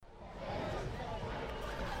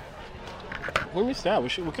We missed out. We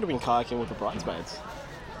could have been kayaking with the bridesmaids.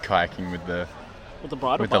 Kayaking with the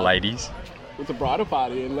bridal the ladies. With the bridal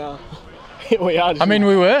party, and here we are. I mean,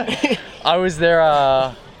 we were. I was their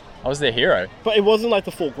hero. But it wasn't like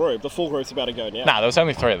the full group. The full group's about to go now. Nah, there was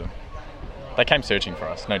only 3 of them. They came searching for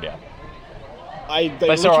us, no doubt.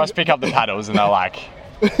 They saw us pick up the paddles and they're like,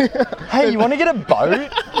 "Hey, you want to get a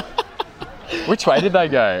boat?" Which way did they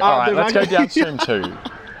go? All right, let's go downstream too.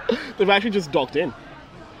 They've actually just docked in.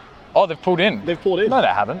 Oh, they've pulled in? They've pulled in. No, they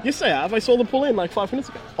haven't. Yes, they have. I saw them pull in like 5 minutes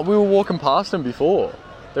ago. We were walking past them before.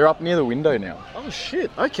 They're up near the window now. Oh, shit.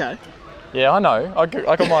 Okay. Yeah, I know. I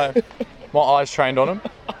got my eyes trained on them.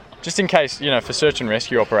 Just in case, for search and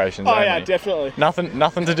rescue operations only. Yeah, definitely.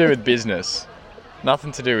 Nothing to do with business.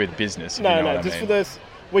 Nothing to do with business. Just for this.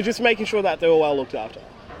 We're just making sure that they were well looked after.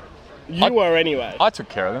 You were anyway. I took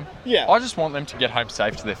care of them. Yeah. I just want them to get home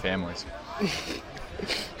safe to their families.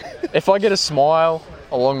 If I get a smile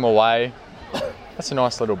along the way, that's a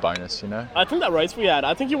nice little bonus, I think that race we had,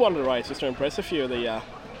 I think you wanted a race just to impress a few of the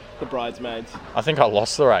bridesmaids. I think I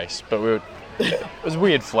lost the race, but it was a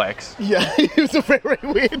weird flex. Yeah, it was a very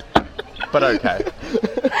weird. But okay.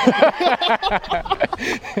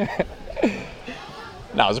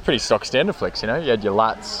 No, it was a pretty stock standard flex, You had your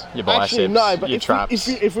lats, your biceps, your traps.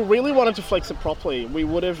 If we really wanted to flex it properly, we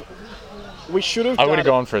should have. I would have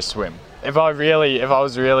gone for a swim. If I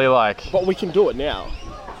was really like. But we can do it now.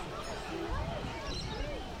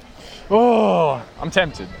 Oh, I'm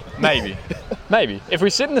tempted. Maybe. If we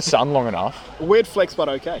sit in the sun long enough. Weird flex, but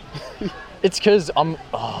okay. It's because I'm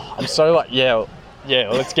so like, yeah,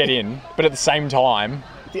 let's get in. But at the same time.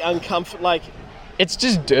 The uncomfort, it's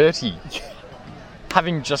just dirty.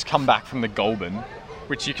 Having just come back from the Goulburn,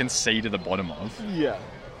 which you can see to the bottom of. Yeah.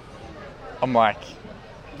 I'm like,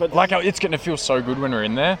 it's going to feel so good when we're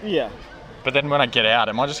in there. Yeah. But then when I get out,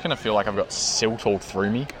 am I just going to feel like I've got silt all through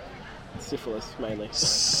me? Syphilis, mainly.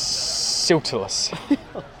 Siltless.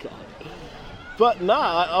 Oh, God. But no,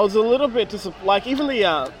 I was a little bit disappointed. Even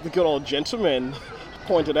the good old gentleman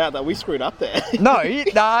pointed out that we screwed up there. But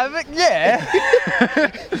yeah.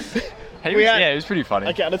 It was pretty funny.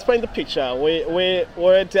 Okay, let's paint the picture.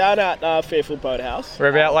 We're down at Fairfield Boathouse. We're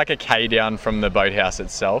about like a K down from the boathouse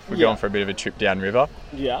itself. We're going for a bit of a trip downriver.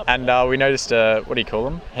 Yeah. And we noticed what do you call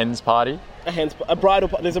them? Hens party. A bridal.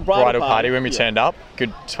 There's a bridal party when we turned up.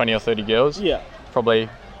 Good 20 or 30 girls. Yeah. Probably,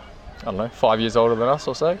 I don't know, 5 years older than us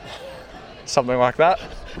or so. Something like that.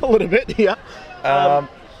 A little bit, yeah.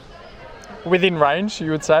 Within range, you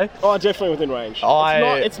would say? Oh, definitely within range.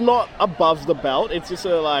 It's not above the belt. It's just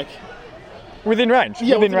within range.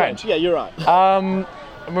 Yeah, within range. Yeah, you're right.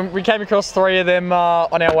 We came across 3 of them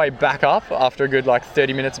on our way back up after a good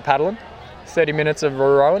 30 minutes of paddling, 30 minutes of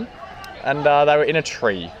rowing, and they were in a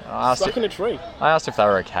tree. Stuck in a tree. I asked if they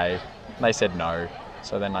were okay, and they said no.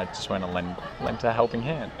 So then I just went and lent a helping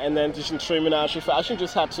hand. And then just in true menagerie fashion,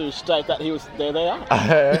 just had to state that there they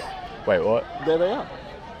are. Wait, what? There they are.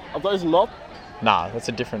 Are those not? Nah, that's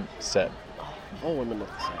a different set. All women look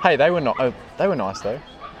the same. Hey, they were not. They were nice though.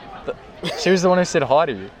 She was the one who said hi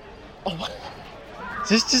to you. Oh. Is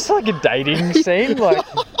this just like a dating scene?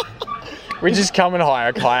 We just come and hire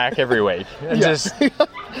a kayak every week and just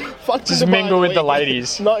mingle with the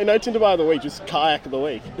ladies. No Tinder by the week, just kayak of the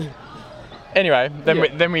week. Anyway,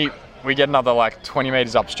 then we get another 20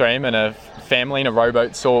 metres upstream, and a family in a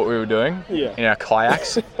rowboat saw what we were doing in our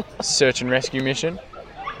kayaks, search and rescue mission.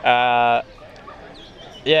 And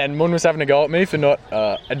Mun was having a go at me for not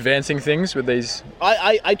advancing things with these.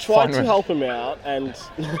 I tried to help him out, and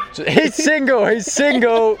he's single.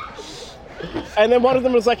 And then one of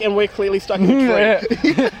them was like, "And we're clearly stuck in a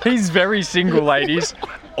tree." Yeah. He's very single, ladies.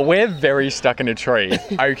 We're very stuck in a tree.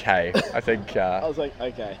 Okay, I think. I was like,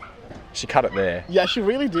 okay. She cut it there. Yeah, she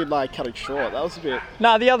really did cut it short. That was a bit.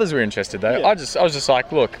 Nah, the others were interested though. Yeah. I was just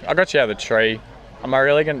like, look, I got you out of the tree. Am I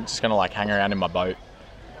really just gonna hang around in my boat?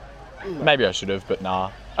 No. Maybe I should have, but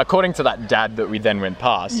nah. According to that dad that we then went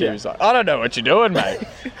past, he was like, I don't know what you're doing, mate.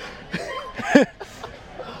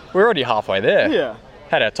 We're already halfway there. Yeah.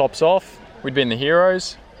 Had our tops off. We'd been the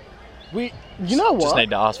heroes. You know what? Just need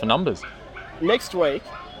to ask for numbers. Next week,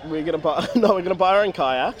 we're gonna buy our own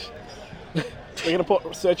kayak. We're going to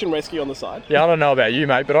put search and rescue on the side. Yeah, I don't know about you,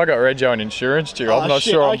 mate, but I got Rego and insurance due. I'm not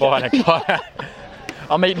sure I'm buying a kayak.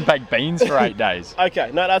 I'm eating baked beans for 8 days. Okay,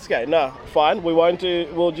 no, that's okay. No, fine.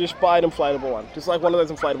 We'll just buy an inflatable one. Just like one of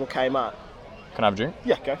those inflatable Kmart. Can I have a drink?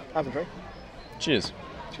 Yeah, go. Have a drink. Cheers.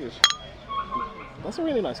 Cheers. That's a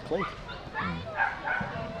really nice clink.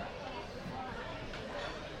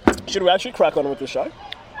 Should we actually crack on with the show?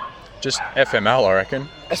 Just FML, I reckon.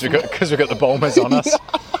 Because we've got the Bulmers on us.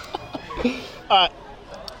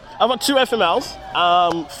 I've got 2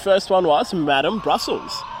 FMLs. First one was Madame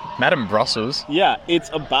Brussels. Madame Brussels. Yeah,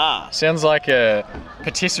 it's a bar. Sounds like a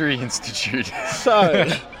patisserie institute. So,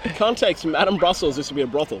 context, Madame Brussels used to be a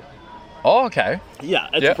brothel. Oh, okay. Yeah,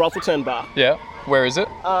 it's Yeah. a brothel turned bar. Yeah. Where is it?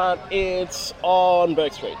 It's on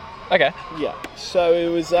Burke Street. Okay. Yeah, so it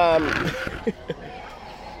was,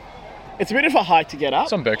 it's a bit of a hike to get up.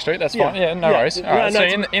 It's on Burke Street. That's Yeah. fine. Yeah, no Yeah. worries. All No, right. no, So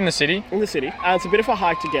it's- in the city. In the city. It's a bit of a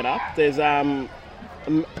hike to get up. There's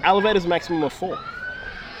elevators maximum of 4.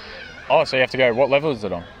 Oh, so you have to go. What level is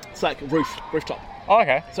it on? It's like rooftop. Oh,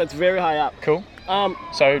 okay. So it's very high up. Cool. Um,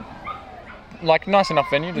 So, like, nice enough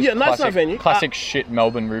venue. Just Yeah, nice enough venue. Classic shit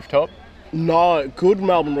Melbourne rooftop. no, good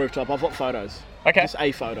Melbourne rooftop. I've got photos. Okay. Just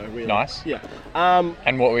a photo, really. Nice. Yeah.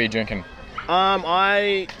 And what were you drinking?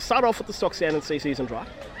 I started off with the stock standard CCs and dry.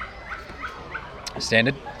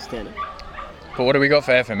 Standard. Standard. But what do we got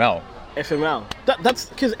for FML? FML. That's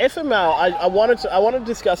because FML. I wanted to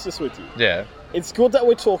discuss this with you. Yeah. It's good that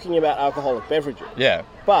we're talking about alcoholic beverages, Yeah.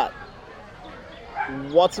 but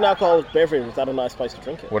what's an alcoholic beverage without a nice place to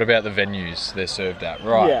drink it? What about the venues they're served at?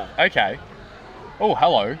 Right. Yeah. Okay. Oh,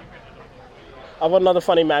 hello. I've got another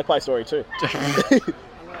funny magpie story too.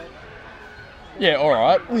 Yeah, all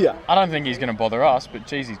right. Yeah. I don't think he's going to bother us, but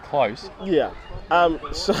geez, he's close. Yeah.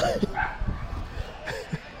 So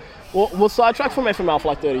we'll sidetrack from FML for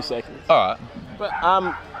like 30 seconds. All right.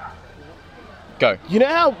 But Go. you know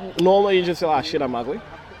how normally you just say, "Oh shit, I'm ugly."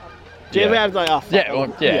 Do you Yeah. ever have like, "Oh fuck, Yeah,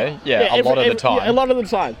 well, yeah, a lot of the time. Yeah, a lot of the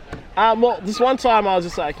time. Well, this one time I was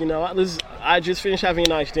just like, you know what? I just finished having a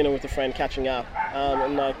nice dinner with a friend, catching up,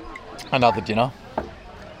 and like. Another dinner.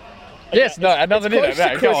 Yes, no, another It's dinner.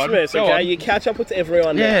 close to No, go on. Christmas, Go okay? on. You catch up with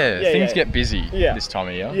everyone. now. Yeah, things get busy Yeah. this time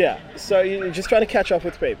of year. Yeah, so you're just trying to catch up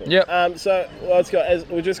with people. Yep. So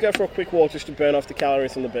we'll just go for a quick walk just to burn off the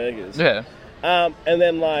calories from the burgers. Yeah. And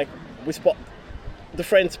then like the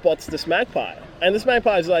friend spots this magpie, and this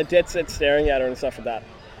magpie is like dead set staring at her and stuff like that.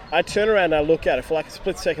 I turn around and I look at it for like a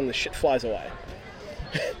split second. The shit flies away.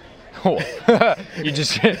 you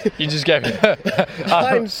just gave me.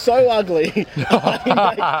 I'm so ugly.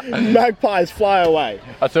 Magpies fly away.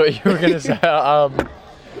 I thought you were gonna say.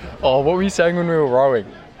 What were you saying when we were rowing?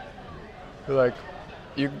 You're like,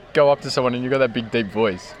 you go up to someone and you got that big deep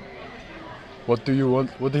voice. What do you want?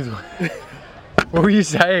 What is? What were you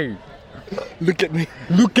saying? Look at me.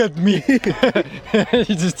 Look at me. You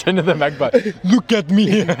just turn to the magpie. Look at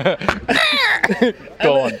me.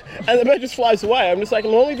 Go on. And the bird just flies away. I'm just like,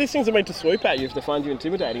 normally these things are meant to swoop at you if they find you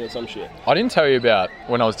intimidating or some shit. I didn't tell you about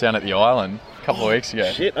when I was down at the island a couple of weeks ago.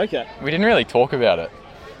 Shit, okay. We didn't really talk about it.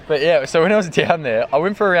 But yeah, so when I was down there, I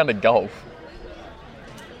went for a round of golf.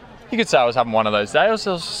 You could say I was having one of those days. I was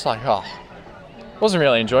just like, wasn't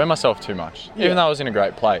really enjoying myself too much, Yeah. even though I was in a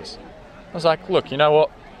great place. I was like, look, you know what?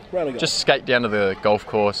 Round of golf. Just skate down to the golf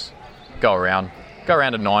course, go around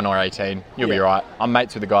a 9 or 18. You'll be Yeah. right. I'm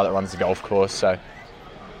mates with the guy that runs the golf course, so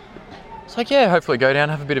it's like, yeah, hopefully go down,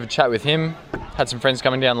 have a bit of a chat with him. Had some friends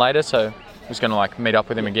coming down later, so I was going to like meet up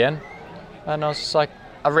with him again. And I was just like,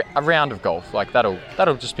 a round of golf, like that'll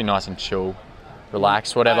just be nice and chill,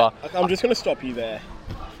 relax, whatever. I'm just going to stop you there.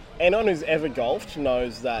 Anyone who's ever golfed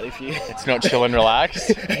knows that if you... It's not chill and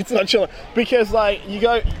relax. it's not chilling. Because like,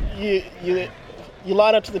 you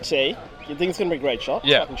line up to the tee, you think it's going to be a great shot.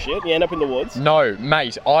 Yeah. Fucking shit. You end up in the woods. No,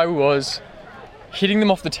 mate, I was hitting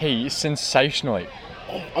them off the tee sensationally.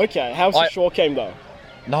 Okay, how's the short game though?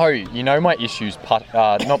 No, you know my issue's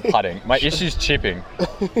not putting. My issue's chipping.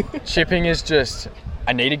 Chipping is just,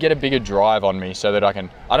 I need to get a bigger drive on me so that I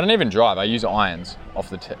don't even drive. I use irons off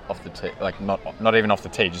the tee, like not even off the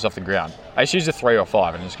tee, just off the ground. I just use a 3 or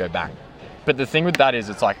 5 and just go bang. But the thing with that is,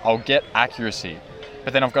 it's like I'll get accuracy,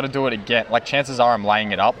 but then I've got to do it again. Like chances are I'm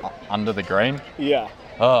laying it up under the green. Yeah.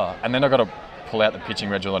 And then I've got to pull out the pitching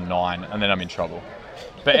regular 9, and then I'm in trouble.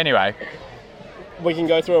 But anyway. We can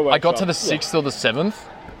go through a workshop. I got to the 6th or the 7th,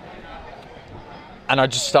 and I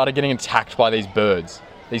just started getting attacked by these birds,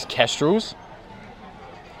 these kestrels.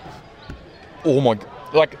 Oh my,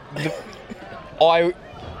 like,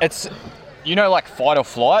 it's, you know, like fight or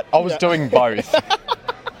flight. I was doing both.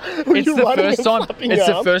 It's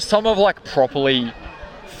the first time I've like properly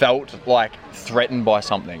felt like threatened by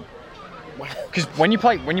something. Because when you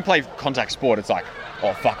play contact sport, it's like,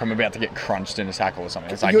 oh fuck, I'm about to get crunched in a tackle or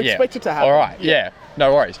something. It's like, you expect it to happen. All right, yeah,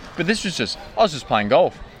 no worries. But this was I was just playing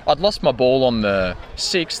golf. I'd lost my ball on the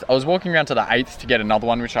 6th. I was walking around to the 8th to get another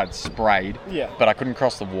one, which I'd sprayed. Yeah. But I couldn't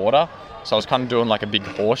cross the water. So I was kind of doing like a big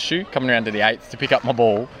horseshoe, coming around to the 8th to pick up my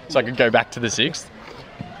ball so I could go back to the 6th.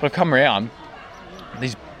 But I come around,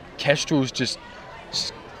 these kestrels just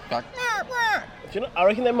like, I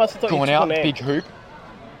reckon they must have thought going you out, took an egg. big hoop.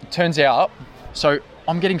 It turns out, so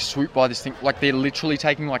I'm getting swooped by this thing. Like, they're literally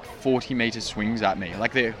taking like 40-meter swings at me.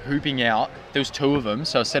 Like, they're hooping out. There was 2 of them,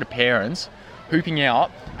 so a set of parents hooping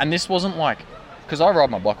out. And this wasn't like, because I ride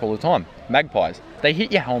my bike all the time. Magpies, they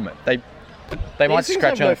hit your helmet. They might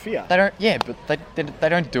scratch you. you. No fear. They don't. Yeah, but they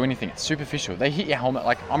don't do anything. It's superficial. They hit your helmet.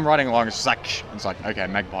 Like, I'm riding along. It's just like, it's like, okay,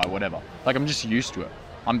 magpie, whatever. Like, I'm just used to it.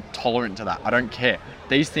 I'm tolerant to that. I don't care.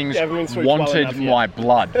 These things wanted my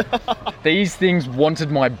blood. These things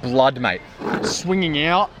wanted my blood, mate. Swinging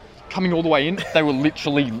out, coming all the way in. They were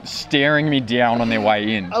literally staring me down on their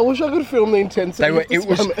way in. I wish I could film the intensity. It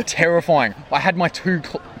was terrifying. I had my 2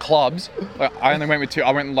 clubs. I only went with 2.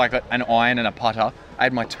 I went with like an iron and a putter. I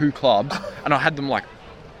had my 2 clubs, and I had them like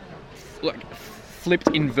flipped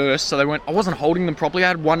inverse, so they weren't. I wasn't holding them properly. I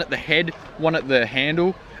had one at the head, one at the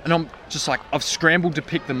handle. And I'm just like, I've scrambled to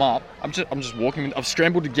pick them up. I'm just walking. I've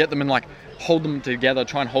scrambled to get them and like hold them together,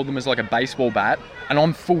 try and hold them as like a baseball bat. And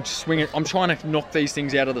I'm full swinging. I'm trying to knock these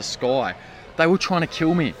things out of the sky. They were trying to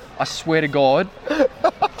kill me. I swear to God.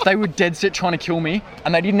 They were dead set trying to kill me.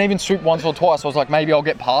 And they didn't even swoop once or twice. I was like, maybe I'll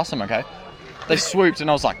get past them, okay? They swooped and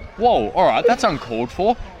I was like, whoa, all right, that's uncalled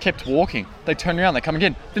for. Kept walking. They turned around, they come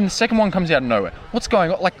again. Then the second one comes out of nowhere. What's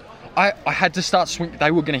going on? Like, I had to start swinging. They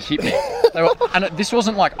were going to hit me. This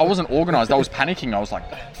wasn't like, I wasn't organised. I was panicking. I was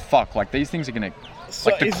like, fuck, like these things are going to,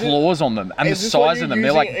 like the claws on them and the size of them.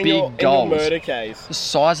 They're like big gulls. Murder case? The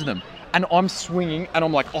size of them. And I'm swinging and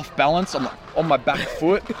I'm like off balance. I'm like on my back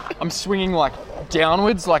foot. I'm swinging like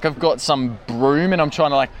downwards like I've got some broom and I'm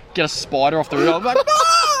trying to like get a spider off the roof. I'm like,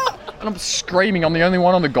 ah! And I'm screaming. I'm the only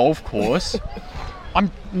one on the golf course. I'm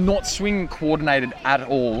not swing coordinated at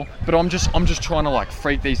all, but I'm just trying to like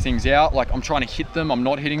freak these things out. Like, I'm trying to hit them, I'm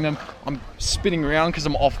not hitting them. I'm spinning around because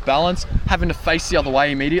I'm off balance, having to face the other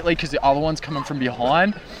way immediately because the other one's coming from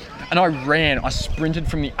behind. And I sprinted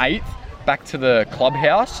from the 8th back to the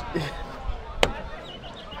clubhouse.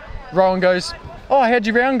 Rowan goes, oh, how'd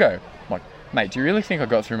your round go? I'm like, mate, do you really think I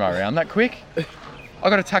got through my round that quick? I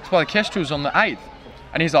got attacked by the kestrels on the 8th.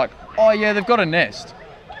 And he's like, oh yeah, they've got a nest.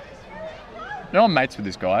 No, I'm mates with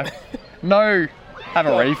this guy. No, have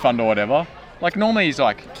a refund or whatever. Like, normally he's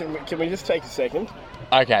like... Can we just take a second?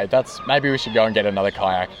 Okay, maybe we should go and get another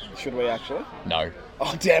kayak. Should we actually? No.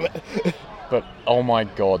 Oh, damn it. But, oh my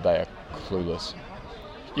God, they are clueless.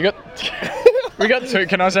 We got 2,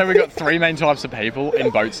 can I say we got 3 main types of people in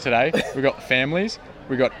boats today. We got families,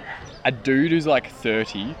 we got a dude who's like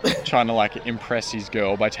 30 trying to like impress his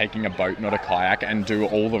girl by taking a boat, not a kayak, and do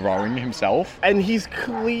all the rowing himself. And he's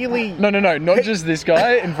clearly... No, not just this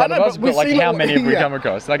guy in front of us, but like how many have we come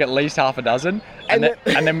across? Like at least half a dozen. And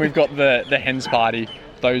then we've got the hens party,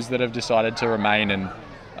 those that have decided to remain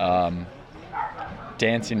and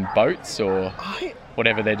dance in boats or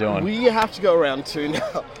whatever they're doing. We have to go around 2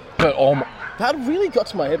 now. But that really got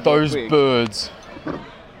to my head. Those birds...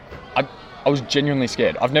 I was genuinely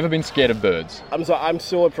scared. I've never been scared of birds. I'm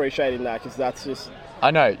still appreciating that because that's just... I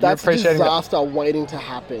know. That's a disaster waiting to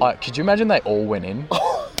happen. Could you imagine they all went in?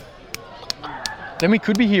 Then we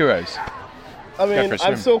could be heroes. I mean,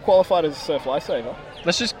 I'm still qualified as a surf lifesaver.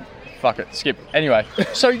 Let's just... Fuck it. Skip. Anyway.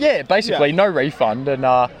 So, yeah, basically, no refund. And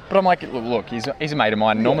but I'm like, look, he's a mate of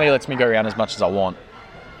mine. Normally he lets me go around as much as I want.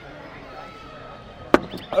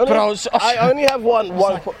 I only have one.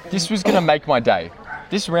 This was going to make my day.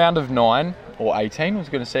 This round of 9 or 18, I was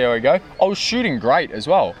going to see how I go. I was shooting great as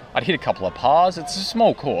well. I'd hit a couple of pars. It's a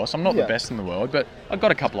small course. I'm not the best in the world, but I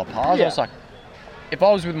got a couple of pars. I was like, if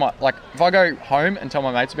I was with if I go home and tell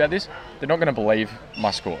my mates about this, they're not going to believe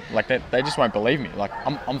my score. Like, they just won't believe me. Like,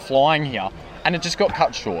 I'm flying here, and it just got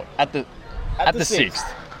cut short at the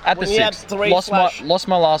 6th. At the 6th, lost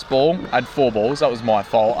my last ball. I had 4 balls. That was my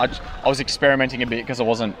fault. I was experimenting a bit because I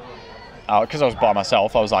wasn't. Because I was by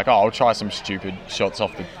myself, I was like, I'll try some stupid shots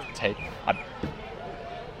off the tee.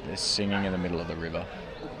 They're singing in the middle of the river.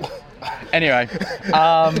 Anyway,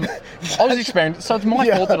 I was experimenting. So it's my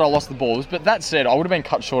fault that I lost the balls. But that said, I would have been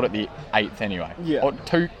cut short at the 8th anyway. Yeah. Or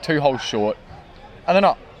two holes short. And then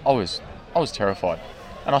I was terrified.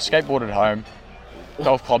 And I skateboarded home,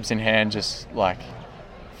 golf clubs in hand, just like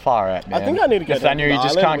far out, man. I think I need to go Nathaniel, to the you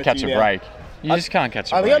just can't catch a break. You just can't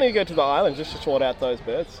catch a break. I think I need to go to the island just to sort out those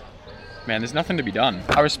birds. Man, there's nothing to be done.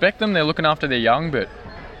 I respect them, they're looking after their young, but...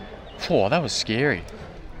 that was scary.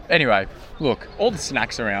 Anyway, look, all the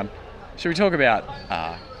snacks around. Should we talk about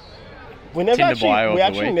we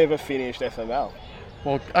actually never finished FML.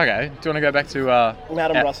 Well, okay. Do you want to go back to...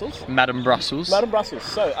 Madame Brussels? Madame Brussels. Madame Brussels.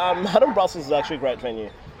 So, Madame Brussels is actually a great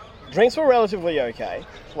venue. Drinks were relatively okay,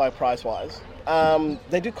 like price-wise.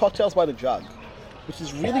 They do cocktails by the jug, which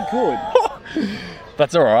is really good.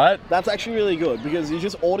 That's all right. That's actually really good because you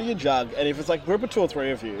just order your jug, and if it's like a group of 2 or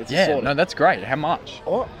 3 of you, it's Yeah, sorted. no, that's great. How much?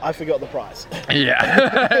 Oh, I forgot the price.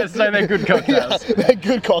 Yeah. So they're good cocktails. Yeah, they're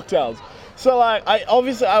good cocktails. So like, I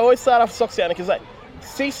always start off Soxiana because like,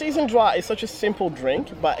 Sea Season Dry is such a simple drink,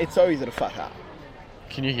 but it's so easy to fuck up.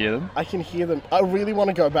 Can you hear them? I can hear them. I really want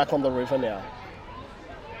to go back on the river now.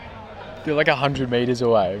 They're like 100 meters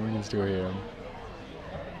away. We can still hear them. Do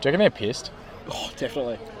you reckon they're pissed? Oh,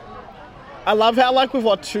 definitely. I love how like we've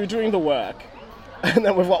got 2 doing the work, and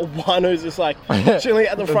then we've got 1 who's just like chilling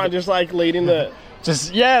at the front, just like leading the.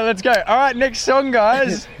 Just, yeah, let's go. All right, next song,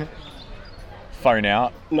 guys. Phone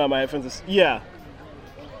out. No, my headphones are. Yeah.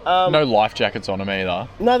 No life jackets on them either.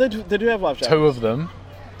 No, they do have life jackets. 2 of them.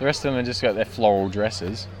 The rest of them have just got their floral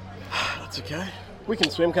dresses. That's okay. We can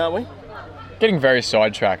swim, can't we? Getting very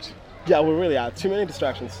sidetracked. Yeah, we really are. Too many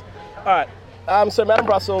distractions. All right. So Madame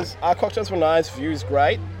Brussels, our cocktails were nice, views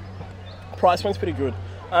great, price point's pretty good.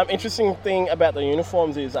 Interesting thing about the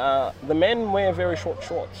uniforms is the men wear very short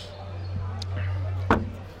shorts.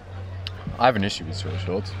 I have an issue with short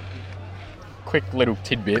shorts. Quick little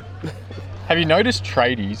tidbit. Have you noticed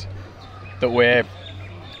tradies that wear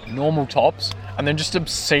normal tops and then just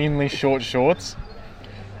obscenely short shorts?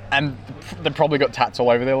 And they've probably got tats all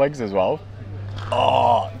over their legs as well.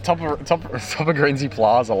 Oh, top of Greensy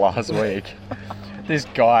Plaza last week. This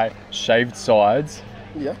guy shaved sides.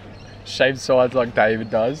 Yeah. Shaved sides like David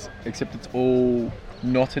does, except it's all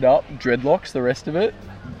knotted up, dreadlocks, the rest of it.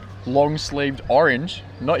 Long-sleeved orange,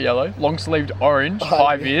 not yellow, long-sleeved orange,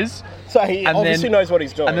 5 years. So he obviously knows what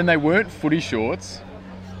he's doing. And then they weren't footy shorts.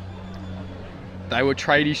 They were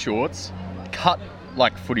tradie shorts, cut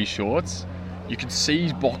like footy shorts. You could see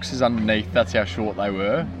his boxes underneath, that's how short they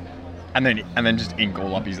were. And then just ink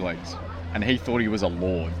all up his legs. And he thought he was a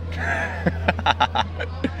lord.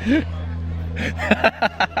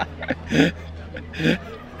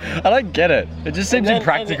 I don't get it. It just seems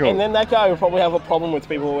impractical. And then that guy will probably have a problem with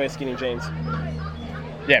people who wear skinny jeans.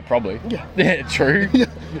 Yeah, probably. Yeah. True. Yeah.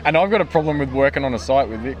 And I've got a problem with working on a site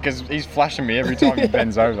with it because he's flashing me every time he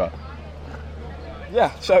bends over.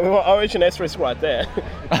 Yeah, so we want OH&S risk right there.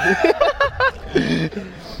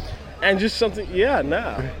 And just something,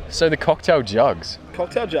 So the cocktail jugs.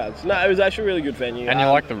 Cocktail jugs. No, it was actually a really good venue. And you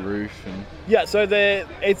like the roof. And Yeah, so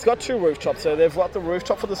it's got 2 rooftops. So they've got the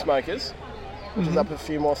rooftop for the smokers, which is up a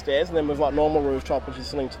few more stairs, and then we've got normal rooftop, which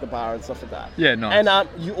is linked to the bar and stuff like that. Yeah, nice. And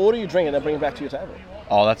you order your drink and they bring it back to your table.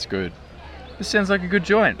 Oh, that's good. This sounds like a good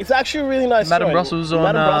joint. It's actually a really nice Madame joint. Brussels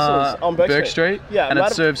Madame Brussels on Burke Street. Yeah, and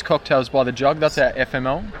it serves cocktails by the jug. That's our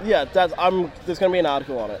FML. Yeah, there's going to be an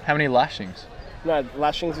article on it. How many lashings? No,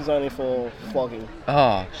 lashings is only for flogging.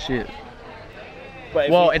 Oh, shit. But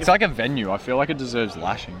it's like a venue. I feel like it deserves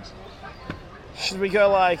lashings. Should we go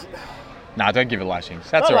like... Nah, don't give it lashings.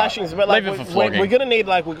 That's Not all right. lashings, but like leave it for flogging. we're gonna need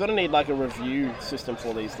like a review system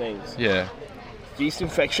for these things. Yeah. Yeast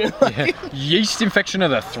infection. Yeast infection of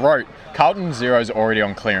the throat. Carlton Zero's already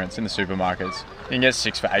on clearance in the supermarkets. You can get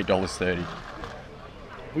 6 for $8.30.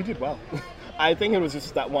 We did well. I think it was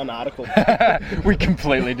just that one article. We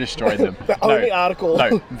completely destroyed them. The only article.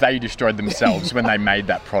 No, they destroyed themselves when they made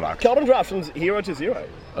that product. Carlton Draft from 0 to 0.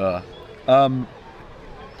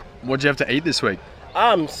 What'd you have to eat this week?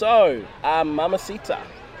 Mamacita.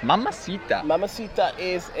 Mamacita. Mamacita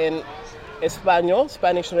is an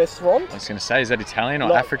Spanish restaurant. I was going to say, is that Italian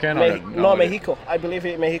or African? Mexico. I believe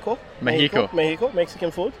it's Mexico. Mexico,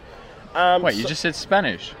 Mexican food. Wait, you just said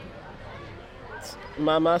Spanish?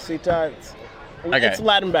 Mamacita, Okay. It's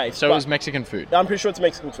Latin based. So it was Mexican food. I'm pretty sure it's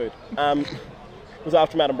Mexican food. It was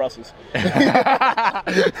after Madame Brussels.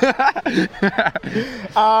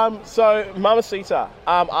 So Mamacita.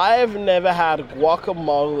 I have never had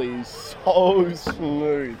guacamole so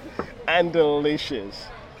smooth and delicious.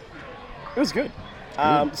 It was good.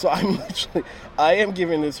 So I am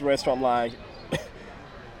giving this restaurant like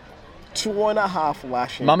 2.5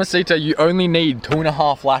 lashes. Mamacita, you only need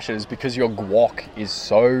 2.5 lashes because your guac is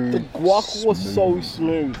so The guac was so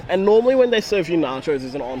smooth. And normally when they serve you nachos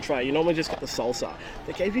as an entree, you normally just get the salsa.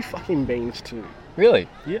 They gave you fucking beans too. Really?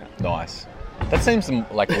 Yeah. Nice. That seems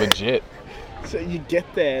like legit. So you get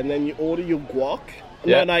there and then you order your guac.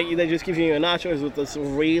 Yeah. No, they just give you your nachos with this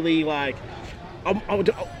really like...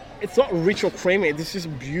 it's not rich or creamy. It's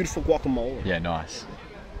just beautiful guacamole. Yeah, nice.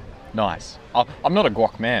 Nice. I'm not a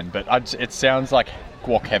guac man, but it sounds like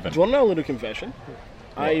guac heaven. Do you want to know a little confession?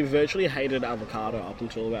 What? I virtually hated avocado up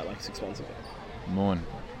until about like 6 months ago. Moon.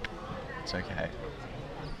 It's okay.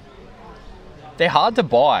 They're hard to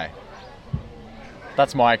buy.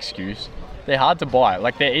 That's my excuse. They're hard to buy.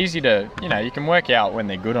 Like, they're easy to, you can work out when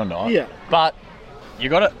they're good or not. Yeah. But you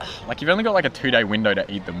gotta, like, you've only got like a 2-day window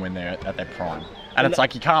to eat them when they're at their prime. And it's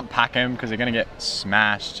like, you can't pack them because they're gonna get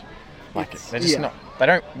smashed. Like, they're just not, they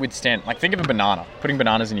don't withstand, like, think of a banana. Putting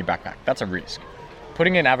bananas in your backpack, that's a risk.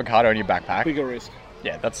 Putting an avocado in your backpack. Bigger risk.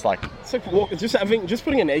 Yeah, that's like... It's like just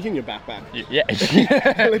putting an egg in your backpack. Yeah.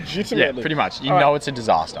 Legitimately. Yeah, pretty much. You know it's a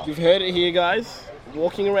disaster. You've heard it here, guys.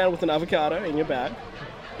 Walking around with an avocado in your bag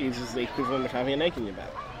is the equivalent of having an egg in your bag.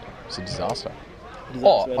 It's a disaster. I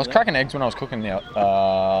was cracking eggs when I was cooking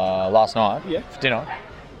last night for dinner.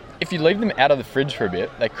 If you leave them out of the fridge for a bit,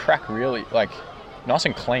 they crack really, like, nice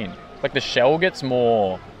and clean. Like, the shell gets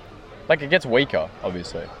more... Like, it gets weaker,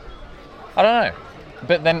 obviously. I don't know.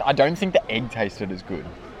 But then I don't think the egg tasted as good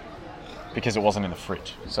because it wasn't in the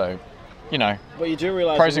fridge. So, you know, but you do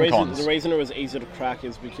realise pros and cons. The reason it was easier to crack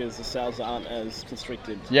is because the cells aren't as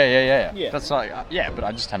constricted. Yeah. That's like, but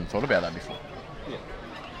I just hadn't thought about that before. Yeah.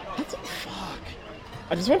 That's fuck.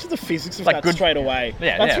 I just went to the physics of like that straight away.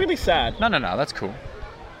 Yeah, that's really sad. No, that's cool.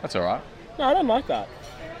 That's all right. No, I don't like that.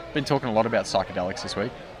 Been talking a lot about psychedelics this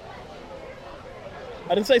week.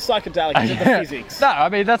 I didn't say psychedelic, I said the physics. No, I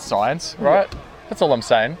mean, that's science, right? Yeah. That's all I'm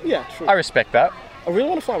saying. Yeah, true. I respect that. I really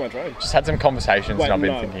want to fly my drone. Just had some conversations and I've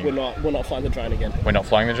been thinking... we're not flying the drone again. We're not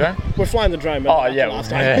flying the drone? We're flying the drone, man. Oh, yeah. Last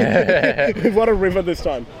time. What a river this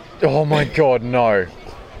time. Oh my God, no.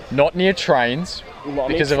 Not near trains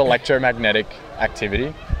because of electromagnetic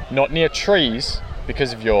activity. Not near trees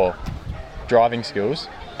because of your driving skills.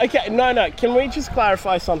 Okay, no. Can we just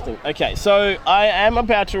clarify something? Okay, so I am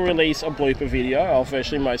about to release a blooper video of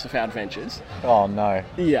virtually most of our adventures. Oh, no.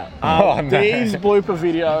 Yeah. No. These blooper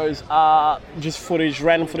videos are just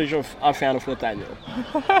random footage I found of Nathaniel.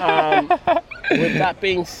 With that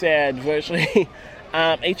being said, virtually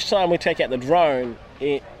each time we take out the drone,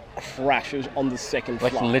 it crashes on the second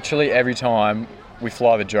flight. Like literally every time we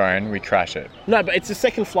fly the drone, we crash it. No, but it's the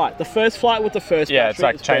second flight. The first flight with the first battery. Yeah, it's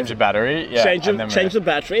like change the battery. Yeah, change the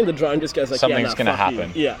battery and the drone just goes like, something's going to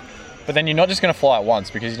happen. Yeah. But then you're not just going to fly it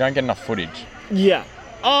once because you don't get enough footage. Yeah.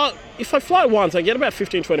 If I fly it once, I get about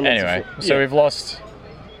 15, 20 minutes. Anyway, so we've lost...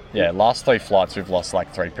 Yeah, last 3 flights, we've lost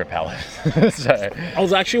like 3 propellers. So I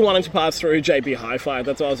was actually wanting to pass through JB Hi-Fi.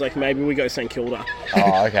 That's why I was like, maybe we go St Kilda.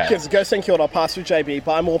 Oh, okay. Go St Kilda, pass through JB,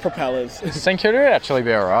 buy more propellers. St Kilda would actually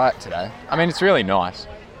be alright today. I mean, it's really nice.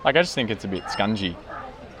 Like, I just think it's a bit scungy.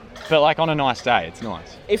 But like on a nice day, it's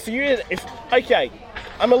nice. Okay,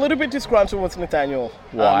 I'm a little bit disgruntled with Nathaniel.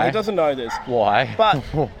 Why? He doesn't know this. Why? But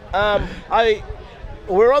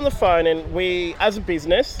we're on the phone and we, as a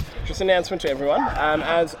business, just announcement to everyone,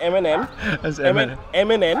 as M&M,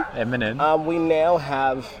 we now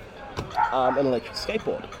have an electric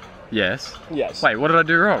skateboard. Yes. Yes. Wait, what did I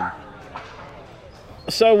do wrong?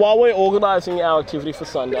 So while we're organising our activity for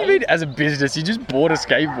Sunday... What do you mean, as a business? You just bought a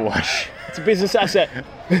skateboard. It's a business asset.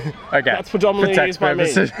 Okay. That's predominantly used by me.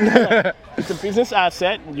 It's a business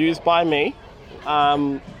asset used by me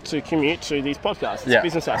to commute to these podcasts. It's a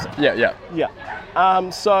business asset. Yeah.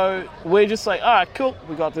 So we're just like, all right, cool.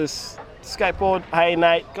 We got this skateboard. Hey,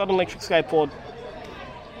 Nate, got an electric skateboard.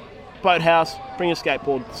 Boathouse, bring your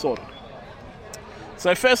skateboard, sorted.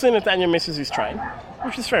 So firstly, Nathaniel misses his train,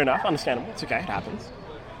 which is fair enough, understandable. It's okay, it happens.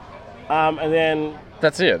 And then...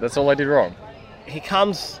 That's it. That's all I did wrong. He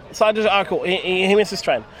comes... So I just... Oh, cool. He misses his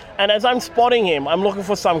train. And as I'm spotting him, I'm looking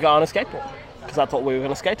for some guy on a skateboard. Because I thought we were going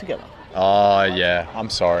to skate together. Oh, yeah. I'm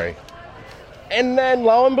sorry. And then,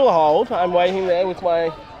 lo and behold, I'm waiting there with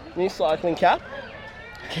my new cycling cap.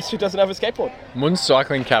 Guess who doesn't have a skateboard? Mun's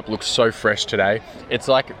cycling cap looks so fresh today. It's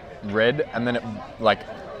like red and then it like...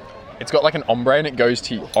 It's got like an ombre and it goes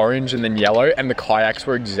to orange and then yellow, and the kayaks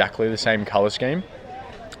were exactly the same colour scheme.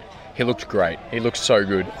 He looked great. He looked so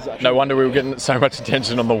good. No wonder we were getting so much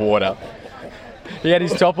attention on the water. He had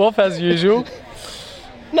his top off as usual.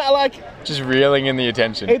 No, like... Just reeling in the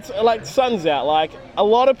attention. It's like sun's out. Like, a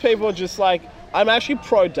lot of people are just like, I'm actually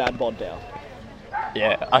pro dad bod now.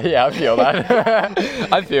 Yeah, I feel that.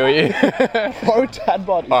 I feel you. Pro dad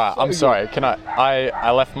bod. Alright, I'm sorry. Can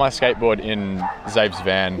I left my skateboard in Zabe's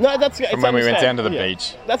van. No, that's okay. From when we went down to the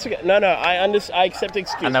beach. That's okay. No, I accept the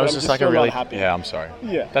excuse. And that was just like a really happy. Yeah, I'm sorry.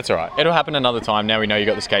 Yeah. That's alright. It'll happen another time. Now we know you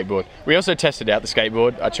got the skateboard. We also tested out the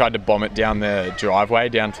skateboard. I tried to bomb it down the driveway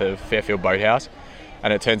down to Fairfield Boathouse,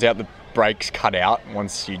 and it turns out the brakes cut out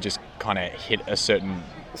once you just kind of hit a certain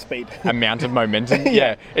speed amount of momentum.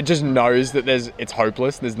 Yeah, it just knows that it's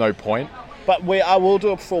hopeless. There's no point. But I will do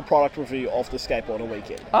a full product review of the skateboard a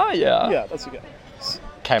weekend. Oh yeah. Yeah, that's okay.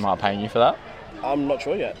 Kmart paying you for that? I'm not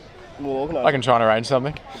sure yet. We'll organise. I can try and arrange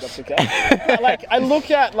something. That's okay. Like I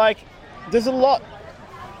look at there's a lot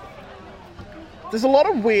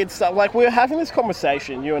of weird stuff. Like we were having this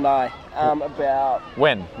conversation, you and I, about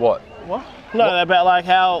when what. What? No, about like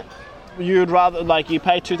how you'd rather like you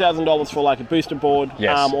pay $2,000 for like a booster board,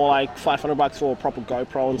 Yes. or like $500 for a proper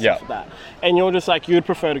GoPro and Yeah. stuff like that, and you're just like you'd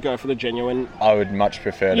prefer to go for the genuine. I would much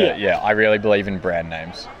prefer to. Yeah. Yeah, I really believe in brand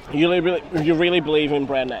names. You really believe in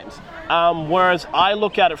brand names. Whereas I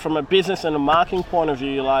look at it from a business and a marketing point of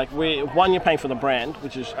view, like you're paying for the brand,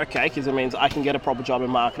 which is okay because it means I can get a proper job in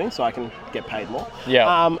marketing, so I can get paid more.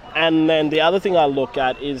 Yeah. And then the other thing I look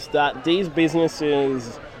at is that these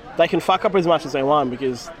businesses, they can fuck up as much as they want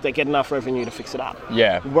because they get enough revenue to fix it up.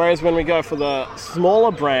 Yeah. Whereas when we go for the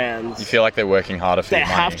smaller brands, You feel like they're working harder for they your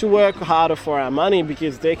money. have to work harder for our money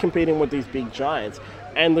because they're competing with these big giants.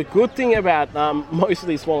 And the good thing about most of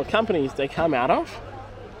these smaller companies, they come out of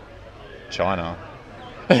China.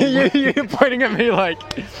 You're pointing at me like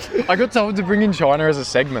I got told to bring in China as a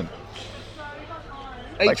segment.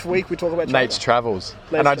 each week we talk about China. Nate's travels,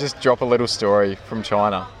 Let's and I go. just drop a little story from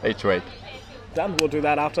China each week. Done. We'll do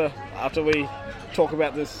that after we talk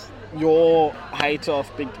about this. Your hate of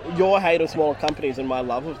smaller companies and my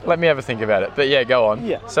love of them. Let me have a think about it. But yeah, go on.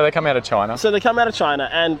 Yeah. So they come out of China. So they come out of China,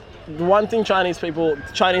 and the one thing Chinese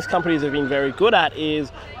companies have been very good at is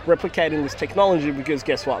replicating this technology because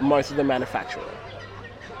guess what? Most of them manufacture it.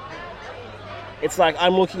 It's like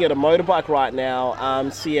I'm looking at a motorbike right now,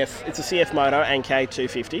 it's a CF Moto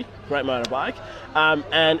NK250, great motorbike,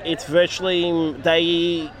 and it's virtually,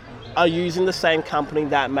 they are using the same company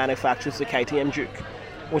that manufactures the KTM Duke,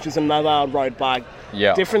 which is another road bike.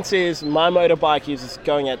 Yeah. Difference is my motorbike is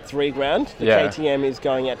going at $3,000. The Yeah. KTM is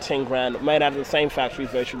going at $10,000. Made out of the same factory,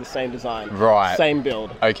 virtually the same design. Right. Same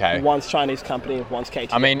build. Okay. One's Chinese company, one's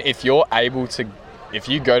KTM. I mean, if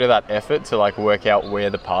you go to that effort to like work out where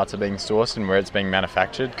the parts are being sourced and where it's being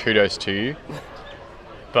manufactured, kudos to you.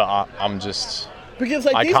 But I'm just, because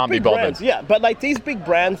like I these can't be big bothered. brands, yeah, but like these big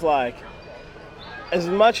brands, like as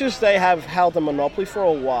much as they have held the monopoly for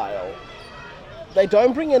a while, they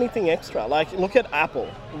don't bring anything extra. Like look at Apple.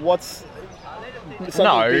 What's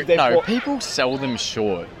something big they've brought- people sell them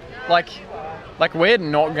short. Like we're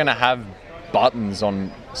not gonna have buttons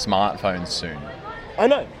on smartphones soon. I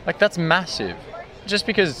know. Like that's massive. Just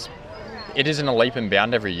because it isn't a leap and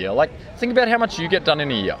bound every year. Like think about how much you get done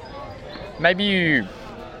in a year. Maybe you,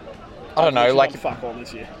 I don't know, Literally like done fuck all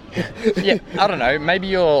this year. yeah, I don't know. Maybe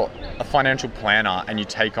you're a financial planner and you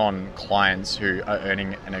take on clients who are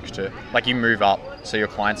earning an extra. Like you move up, so your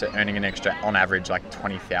clients are earning an extra, on average, like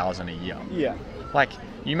 $20,000 a year. Yeah. Like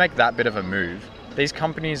you make that bit of a move. These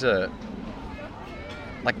companies are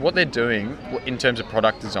like what they're doing in terms of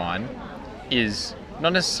product design is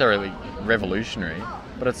not necessarily revolutionary,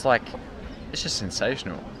 but it's just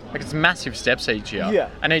sensational. Like it's massive steps each year. Yeah.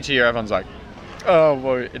 And each year everyone's like, oh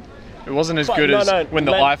well, it wasn't as But good no, as no, when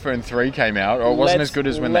the iPhone 3 came out, or it wasn't as good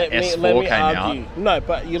as when the S4 came out. No,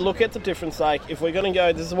 but you look at the difference, like, if we're going to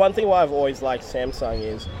go, this is one thing why I've always liked Samsung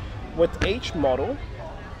is, with each model,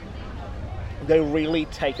 they really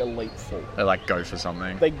take a leap forward. They like go for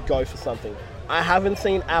something. They go for something. I haven't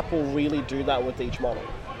seen Apple really do that with each model.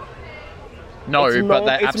 No, It's but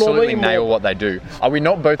they it's absolutely normally nail more- what they do. Are we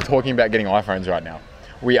not both talking about getting iPhones right now?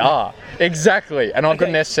 We are. Exactly. And I've got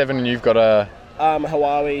an Okay. S7 and you've got a...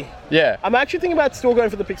 Huawei. Yeah. I'm actually thinking about still going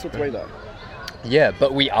for the Pixel 3 though. Yeah,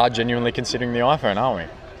 but we are genuinely considering the iPhone, aren't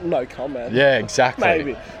we? No comment. Yeah, exactly.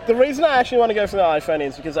 Maybe. The reason I actually want to go for the iPhone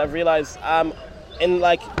is because I've realized,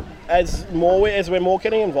 as we're more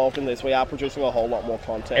getting involved in this, we are producing a whole lot more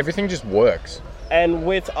content. Everything just works. And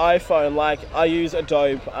with iPhone, like I use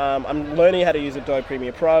Adobe, I'm learning how to use Adobe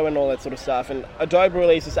Premiere Pro and all that sort of stuff. And Adobe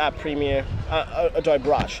releases app Premiere, Adobe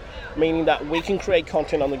Rush, meaning that we can create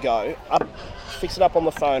content on the go, fix it up on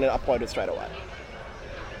the phone and upload it straight away.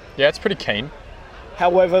 Yeah, it's pretty keen.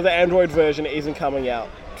 However, the Android version isn't coming out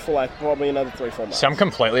for like probably another 3-4 months. So I'm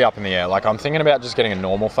completely up in the air. Like I'm thinking about just getting a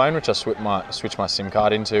normal phone, which I switch my SIM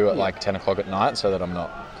card into at like 10 o'clock at night so that I'm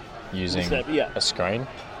not using Yeah. a screen.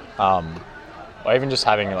 Or even just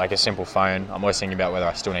having like a simple phone. I'm always thinking about whether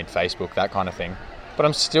I still need Facebook, that kind of thing. But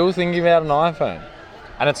I'm still thinking about an iPhone.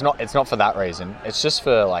 And it's not for that reason. It's just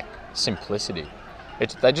for like simplicity.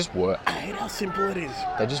 They just work. I hate how simple it is.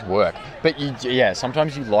 They just work. But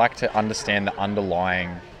sometimes you like to understand the underlying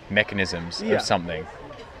mechanisms Yeah. of something.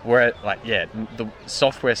 Where the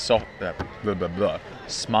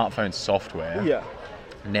smartphone software Yeah.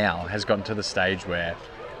 now has gotten to the stage where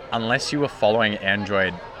unless you were following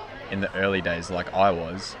Android in the early days like I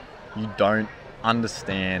was, you don't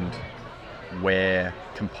understand where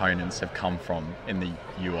components have come from in the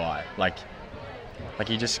UI. Like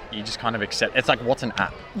you just kind of accept. It's like, what's an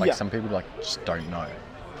app? Like Yeah. some people just don't know,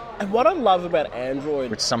 And what I love about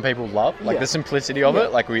Android, which some people love. Like Yeah. the simplicity of Yeah.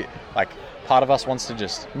 it. Like part of us wants to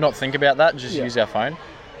just not think about that, just Yeah. use our phone.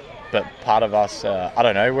 but part of us, I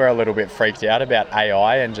don't know, we're a little bit freaked out about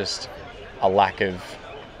AI and just a lack of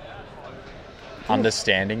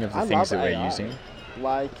understanding of the things that we're using.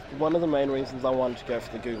 Like, one of the main reasons I wanted to go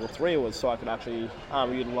for the Google 3 was so I could actually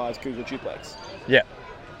utilize Google Duplex. Yeah.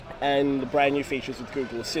 And the brand new features with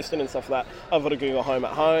Google Assistant and stuff like that. I've got a Google Home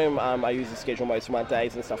at home. I use the schedule most of my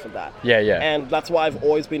days and stuff like that. Yeah. And that's why I've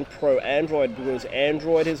always been pro Android, because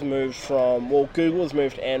Android has moved from, Google has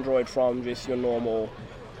moved Android from just your normal,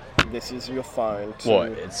 this is your phone, to...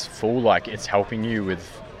 What? It's full, like, it's helping you with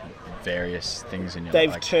various things in your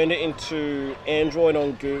life. They've turned it into Android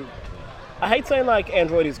on Google. I hate saying, like,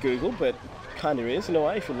 Android is Google, but kind of is in a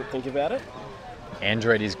way, if you think about it.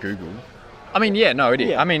 Android is Google. I mean, yeah, no, it is.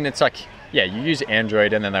 Yeah. I mean, it's like, yeah, you use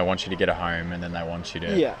Android and then they want you to get a home and then they want you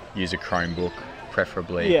to use a Chromebook,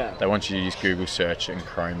 preferably. Yeah. They want you to use Google Search and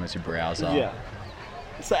Chrome as your browser. Yeah.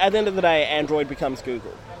 So at the end of the day, Android becomes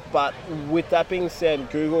Google. But with that being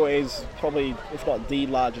said, Google is probably, if not the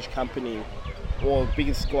largest company or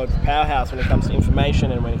biggest global powerhouse when it comes to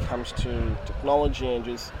information and when it comes to technology and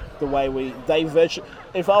just the way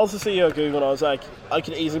if I was the CEO of Google and I was like, I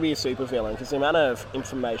could easily be a supervillain because the amount of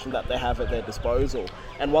information that they have at their disposal.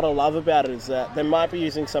 And what I love about it is that they might be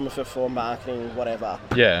using some of it for marketing, whatever.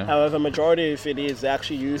 Yeah. However, majority of it is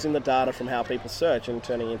actually using the data from how people search and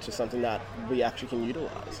turning it into something that we actually can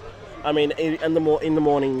utilize. I mean, in the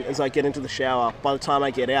morning, as I get into the shower, by the time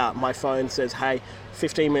I get out, my phone says, hey,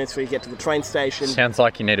 15 minutes before you get to the train station. Sounds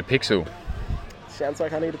like you need a Pixel. Sounds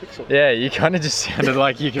like I need a Pixel. Yeah, you kind of just sounded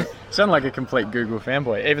like you sound like a complete Google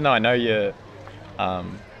fanboy, even though I know you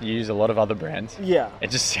use a lot of other brands. Yeah. It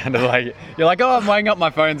just sounded like you're like, oh, I'm weighing up my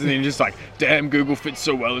phones, and then you're just like, damn, Google fits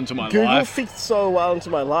so well into my life. Google fits so well into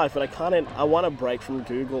my life, but I want to break from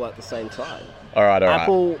Google at the same time. All right.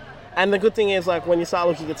 Apple. And the good thing is, like, when you start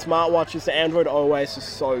looking at smartwatches, the Android OS is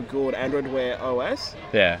so good. Android Wear OS.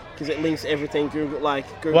 Yeah. Because it links everything Google.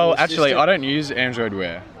 Well, actually, I don't use Android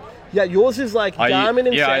Wear. Yeah, yours is like Garmin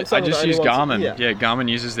and Samsung. I just use Garmin. Yeah, Garmin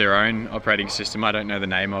uses their own operating system. I don't know the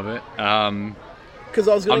name of it. I'm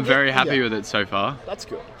very happy with it so far. That's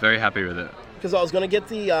good. Very happy with it. Because I was going to get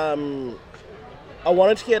I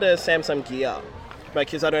wanted to get a Samsung Gear.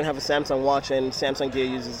 Because I don't have a Samsung watch and Samsung Gear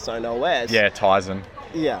uses its own OS. Yeah, Tizen.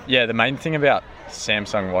 Yeah. Yeah, the main thing about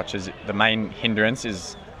Samsung watches, the main hindrance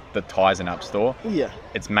is the Tizen App Store. Yeah.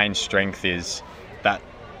 Its main strength is that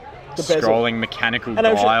the bezel. Scrolling mechanical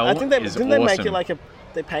dial. I think they is didn't awesome. they make it like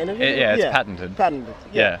they painted it? Yeah, it's patented. Patented.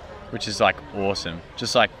 Yeah, which is like awesome.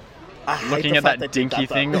 Just like looking at that dinky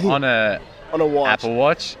thing on a watch. Apple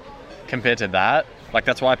Watch compared to that. Like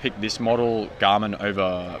that's why I picked this model Garmin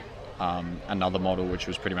over another model which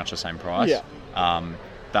was pretty much the same price. Yeah.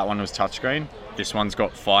 That one was touchscreen. This one's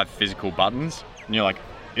got 5 physical buttons, and you're like,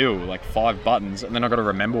 ew, like 5 buttons, and then I've got to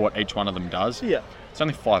remember what each one of them does. Yeah. It's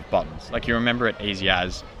only 5 buttons. Like you remember it easy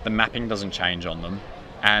as, the mapping doesn't change on them,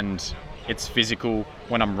 and it's physical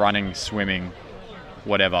when I'm running, swimming,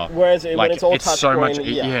 whatever. Whereas when it's all touchscreen, so much,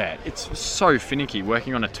 it's so finicky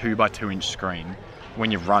working on a 2x2 inch screen when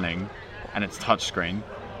you're running, and it's touchscreen.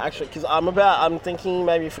 Actually, because I'm thinking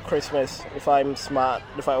maybe for Christmas, if I'm smart,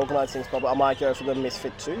 if I organise things properly, I might go for the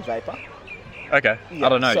Misfit 2 Vapor. Okay, yeah. I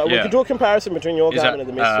don't know. So we could do a comparison between your Garmin and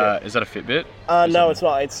the Misfit. Is that a Fitbit? No, it's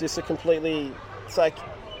not. It's just it's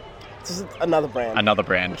just another brand. Another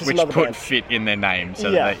brand, which put Fit in their name. So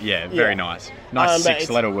very nice. Nice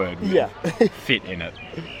 6-letter word. Yeah. Fit in it.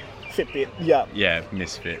 Fitbit, yeah. Yeah,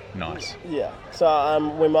 Misfit, nice. Yeah. So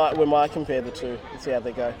we might compare the two and see how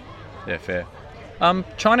they go. Yeah, fair.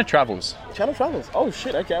 China Travels. China Travels. Oh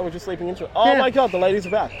shit, okay, we're just sleeping into it. Oh my god, the ladies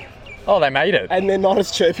are back. Oh, they made it. And they're not as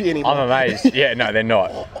chirpy anymore. I'm amazed. Yeah, no, they're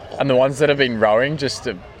not. And the ones that have been rowing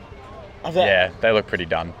they look pretty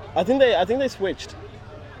done. I think they switched.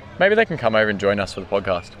 Maybe they can come over and join us for the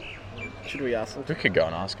podcast. Should we ask them? We could go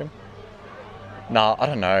and ask them. Nah, I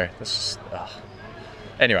don't know.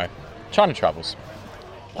 Anyway, China Travels.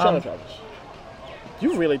 China Travels.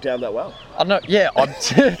 You really down that well. I don't know. Yeah,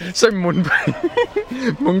 so Mun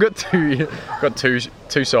got two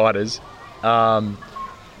ciders,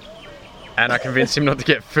 and I convinced him not to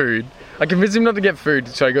get food. So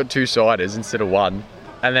he got 2 ciders instead of 1,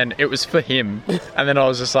 and then it was for him. And then I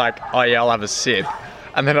was just like, oh yeah, I'll have a sip.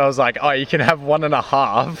 And then I was like, oh, you can have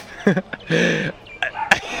 1.5.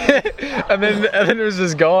 and then it was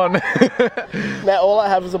just gone. Now all I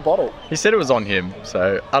have is a bottle. He said it was on him,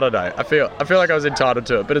 so I don't know. I feel like I was entitled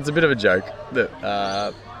to it, but it's a bit of a joke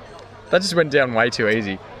that just went down way too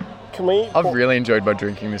easy. I've really enjoyed my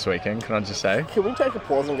drinking this weekend. Can I just say? Can we take a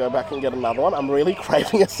pause and go back and get another one? I'm really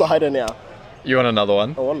craving a cider now. You want another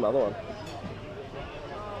one? I want another one.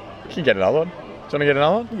 You can get another one. Do you want to get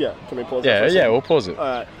another one? Yeah. Can we pause? Yeah. We'll pause it. All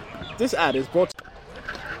right. This ad is brought.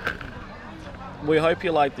 We hope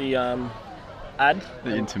you like the ad.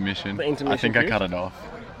 The intermission. The intermission I think I period. cut it off.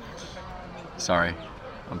 Sorry.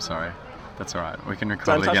 I'm sorry. That's alright. We can record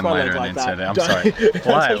Don't it touch again my later leg and like insert that. it. I'm Don't- sorry. don't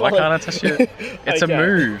Why? touch Why my can't I touch it? It's a Okay.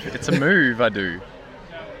 move. It's a move I do.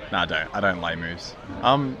 No, I don't. I don't lay moves.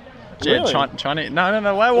 Yeah, Really? Chinese. No.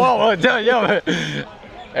 Wait, whoa. Yeah.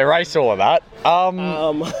 Erase all of that.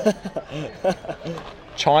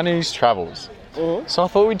 Chinese travels. Mhm. So I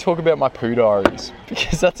thought we'd talk about my poo diaries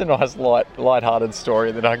because that's a nice light-hearted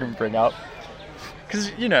story that I can bring up.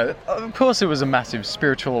 Because, you know, of course it was a massive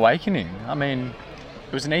spiritual awakening. I mean,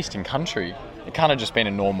 it was an Eastern country. It can't have just been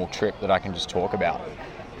a normal trip that I can just talk about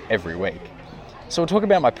every week. So we'll talk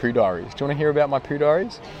about my poo diaries. Do you want to hear about my poo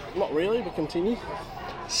diaries? Not really, but continue.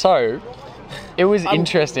 So, it was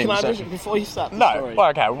interesting. Can I So- just, before you start the no, story? well,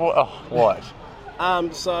 okay, what?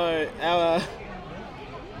 So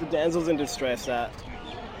the damsel's in distress at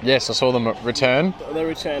Yes, I saw them return, the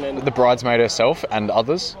return, and the bridesmaid herself and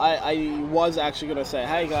others. I was actually going to say,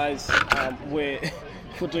 hey guys, we're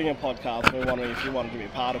doing a podcast. We're wondering if you wanted to be a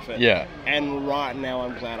part of it. Yeah. And right now,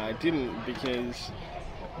 I'm glad I didn't, because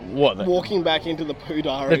What? The walking back into the poo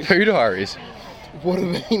diary poo diaries. would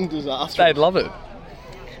have been disastrous. They'd love it.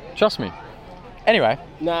 Trust me. Anyway.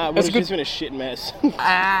 Nah, it would That's have good. just been a shit mess.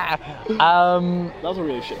 That was a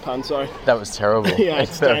really shit pun. Sorry. That was terrible. Yeah, it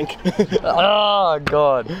stank. Oh,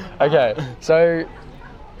 God. Okay, so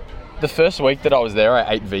the first week that I was there,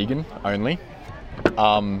 I ate vegan only. For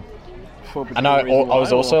a And I particular reason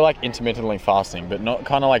was why, also or- like intermittently fasting, but not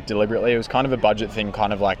kind of like deliberately. It was kind of a budget thing,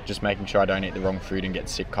 kind of like just making sure I don't eat the wrong food and get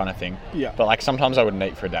sick kind of thing. Yeah. But like sometimes I wouldn't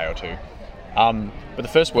eat for a day or two. But the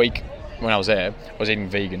first week when I was there, I was eating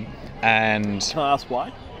vegan, and Can I ask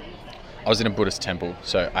why? I was in a Buddhist temple,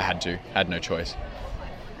 so I had no choice.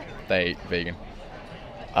 They eat vegan.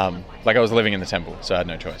 Like I was living in the temple, so I had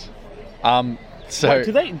no choice. So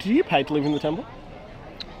Wait, do you pay to live in the temple?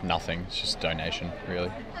 nothing. It's just donation,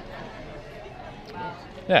 really.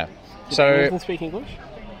 Yeah. Do So you speak English?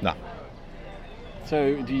 no.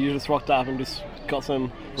 So do you just rocked up and just got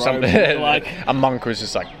some Some, robes and like a monk was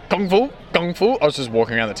just like kung fu, kung fu. I was just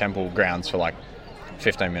walking around the temple grounds for like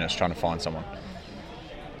 15 minutes trying to find someone.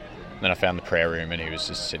 Then I found the prayer room and he was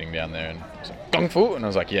just sitting down there and he was like kung fu, and I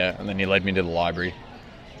was like yeah. And then he led me to the library.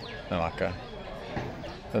 And like,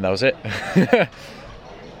 and that was it.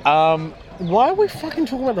 why are we fucking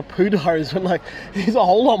talking about the poo diaries when like there's a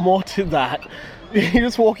whole lot more to that? You're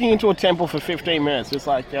just walking into a temple for 15 minutes. It's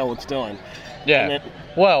like, yeah, what's doing? Yeah. And then-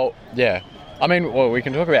 Well, yeah. I mean, well, we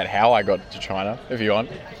can talk about how I got to China if you want.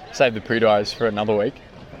 Save the poo diaries for another week.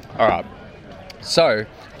 All right. So,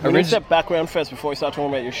 We need to step background first before we start talking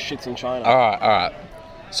about your shits in China. All right.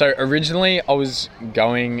 So originally I was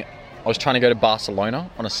trying to go to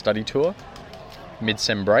Barcelona on a study tour,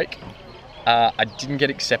 mid-sem break. I didn't get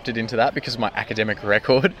accepted into that because of my academic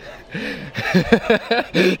record.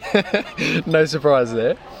 No surprise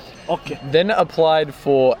there. Okay. Then applied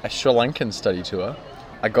for a Sri Lankan study tour.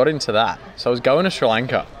 I got into that. So I was going to Sri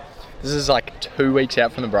Lanka. This is like 2 weeks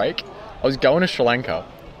out from the break. I was going to Sri Lanka.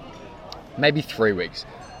 Maybe 3 weeks.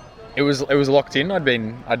 It was locked in.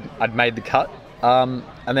 I'd made the cut. And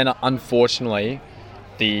then unfortunately,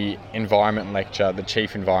 the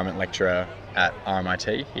chief environment lecturer at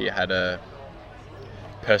RMIT, he had a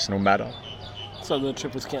personal matter So the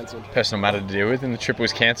trip was cancelled. to deal with, and the trip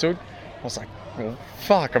was cancelled. I was like, well,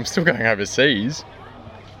 fuck, I'm still going overseas.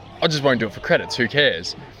 I just won't do it for credits, who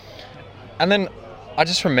cares? And then I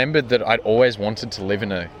just remembered that I'd always wanted to live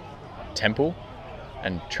in a temple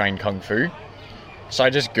and train Kung Fu. So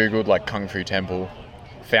I just Googled like Kung Fu temple,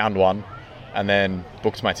 found one, and then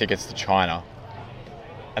booked my tickets to China.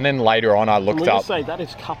 And then later on I I'm looked going up... to say that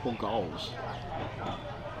is couple goals.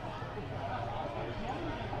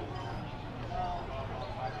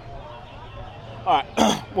 Alright,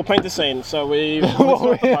 we'll paint the scene. So we're at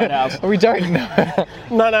the White House. We don't know.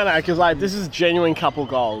 No, because like this is genuine couple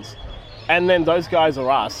goals. And then those guys are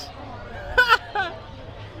us.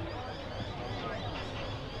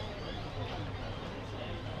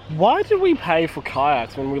 Why did we pay for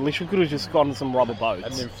kayaks when we literally could have just gotten some rubber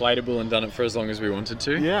boats? An inflatable and done it for as long as we wanted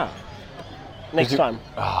to. Yeah. Next time.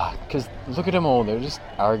 Because look at them all. They're just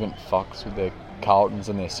arrogant fucks with their Carltons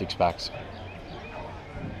and their six-packs.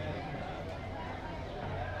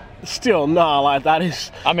 Still, no, like that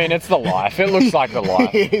is... I mean, it's the life. It looks like the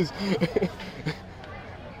life. It is.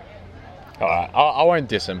 All right, I won't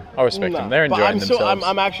diss them. I respect them. They're enjoying themselves.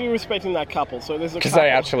 I'm actually respecting that couple. So there's a because they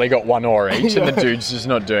couple. actually got one oar each, and the dude's just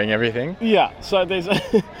not doing everything. Yeah. So there's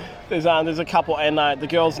there's a couple, and the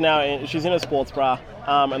girl's now she's in a sports bra,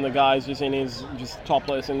 and the guy's just in his just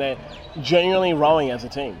topless, and they're genuinely rowing as a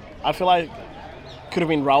team. I feel like could have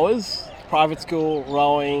been rowers. Private school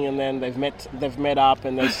rowing, and then they've met up,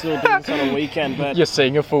 and they're still doing this on a weekend. But You're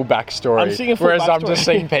seeing a full backstory. I'm seeing a full whereas I'm backstory. just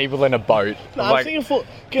seeing people in a boat. no, I'm I'm seeing a full.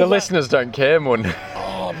 the listeners don't care, Mun.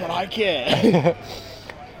 Oh, but I care.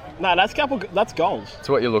 No, that's goals. It's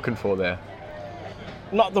what you're looking for there.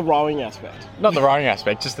 Not the rowing aspect. Not the rowing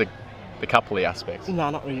aspect, just the coupley aspects. No,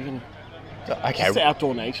 not even. Okay. Just the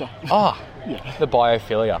outdoor nature. Ah, Yeah. the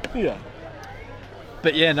biophilia. Yeah.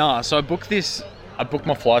 But yeah, nah. So I booked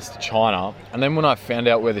my flights to China, and then when I found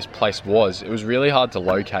out where this place was, it was really hard to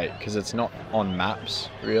locate because it's not on maps,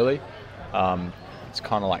 really. It's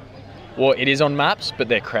kind of like, well, it is on maps, but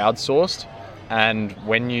they're crowdsourced. And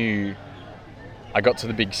when I got to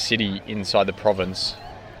the big city inside the province,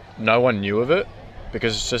 no one knew of it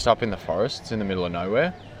because it's just up in the forest. It's in the middle of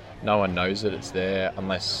nowhere. No one knows that it's there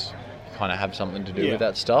unless you kind of have something to do with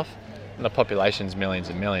that stuff. And the population's millions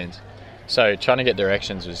and millions. So trying to get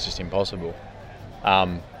directions was just impossible.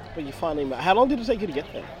 But you finally met. How long did it take you to get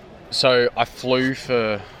there? So I flew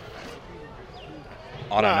for,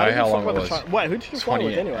 I don't know how long it was. Wait, who did you fly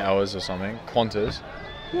with 20 anyway? hours or something. Qantas.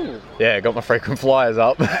 Hmm. Yeah, got my frequent flyers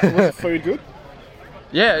up. Was the food good?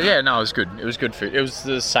 Yeah, no, it was good. It was good food. It was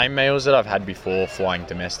the same meals that I've had before flying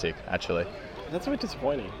domestic, actually. That's a bit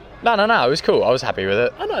disappointing. No, it was cool. I was happy with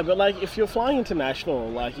it. I know, but like if you're flying international,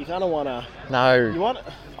 like you kind of want to. No. You want.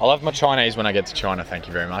 I'll have my Chinese when I get to China, thank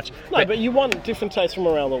you very much. No, but you want different tastes from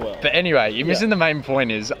around the world. But anyway, you're missing the main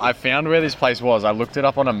point is I found where this place was. I looked it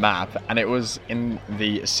up on a map and it was in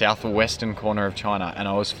the southwestern corner of China and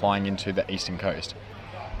I was flying into the eastern coast.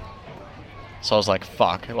 So I was like,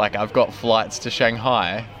 fuck, like I've got flights to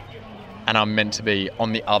Shanghai and I'm meant to be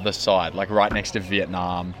on the other side, like right next to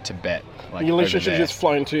Vietnam, Tibet. Like you literally over should there. have just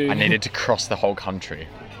flown to. I needed to cross the whole country.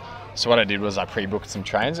 So what I did was I pre-booked some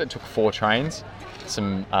trains. It took 4 trains,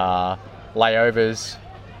 some layovers,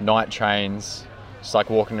 night trains, just like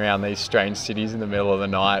walking around these strange cities in the middle of the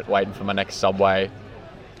night, waiting for my next subway.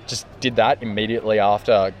 Just did that immediately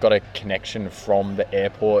after, got a connection from the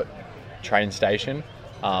airport train station.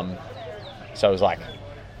 So it was like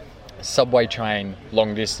subway train,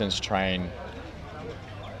 long distance train,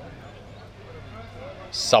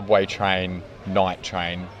 subway train, night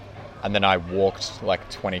train, and then I walked like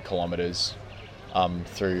 20 kilometers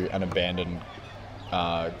through an abandoned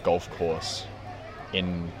golf course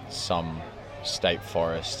in some state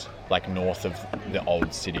forest, like north of the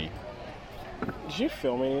old city. Did you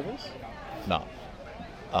film any of this? No.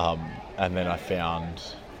 And then I found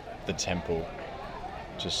the temple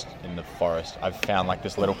just in the forest. I found like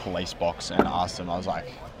this little police box and asked them, it's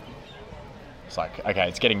like, okay,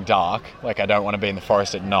 it's getting dark. Like I don't want to be in the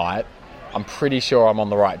forest at night. I'm pretty sure I'm on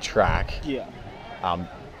the right track. Yeah.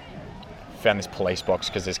 Found this police box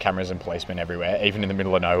because there's cameras and policemen everywhere, even in the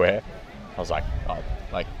middle of nowhere. I was like, oh,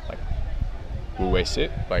 like, will we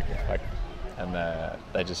sit? And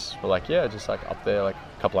they just were like, yeah, just like up there, like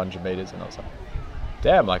a couple hundred meters. And I was like,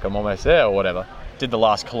 damn, like I'm almost there or whatever. Did the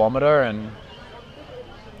last kilometer and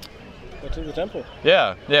Went to the temple.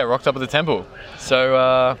 yeah, rocked up at the temple.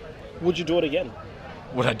 So Would you do it again?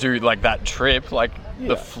 would I do like that trip, like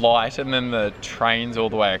the flight and then the trains all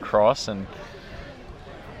the way across? And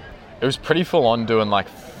it was pretty full on doing like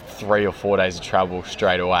 3 or 4 days of travel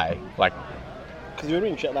straight away. Like, Because you would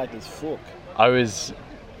have been jet lagged as fuck. I was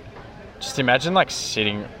just imagine like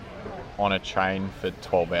sitting on a train for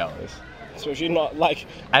 12 hours. Especially not like.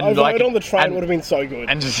 And I've like- heard on the train and- would have been so good.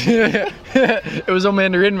 And just it was all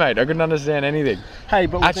Mandarin, mate. I couldn't understand anything. Hey,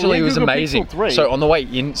 but with the Actually, new it was Google amazing. Pixel 3, So on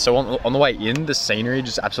the way in, the scenery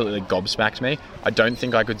just absolutely gobsmacked me. I don't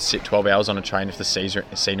think I could sit 12 hours on a train if the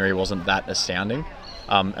scenery wasn't that astounding.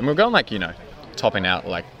 And we were going like, topping out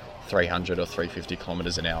like 300 or 350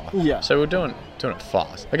 kilometers an hour. Yeah. So we were doing it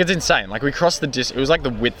fast. Like it's insane. Like we crossed it was like the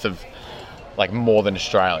width of like more than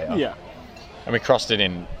Australia. Yeah. And we crossed it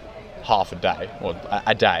in half a day or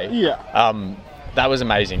a day. Yeah. That was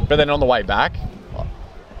amazing. But then on the way back,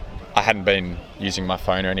 I hadn't been using my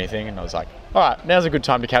phone or anything, and I was like, all right, now's a good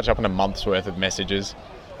time to catch up on a month's worth of messages.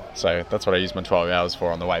 So that's what I used my 12 hours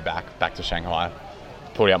for on the way back to Shanghai.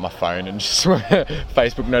 Pulled out my phone and just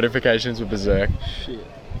Facebook notifications were berserk. Shit.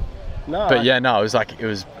 No. But yeah, no, it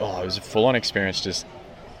was a full-on experience just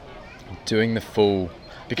doing the full.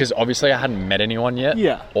 Because obviously I hadn't met anyone yet.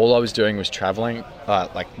 Yeah. All I was doing was traveling,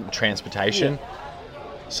 like transportation.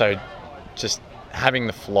 Yeah. So just having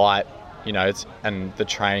the flight, you know, and the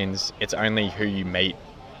trains, it's only who you meet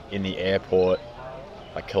in the airport,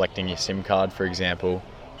 like collecting your SIM card, for example,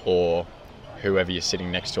 or whoever you're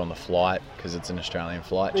sitting next to on the flight, because it's an Australian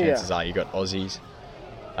flight. Chances are you got Aussies.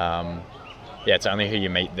 Yeah, it's only who you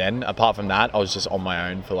meet then. Apart from that, I was just on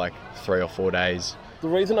my own for like 3 or 4 days. The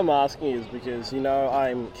reason I'm asking is because, you know,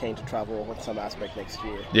 I'm keen to travel in some aspect next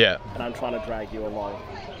year. Yeah. And I'm trying to drag you along.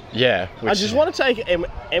 Yeah. I just want to take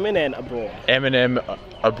Eminem abroad. Eminem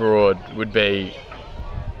abroad would be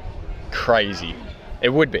crazy. It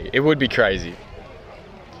would be crazy.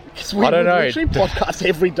 We I don't know. We literally podcast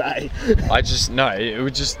every day. It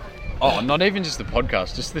would just... Oh, not even just the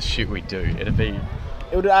podcast, just the shit we do.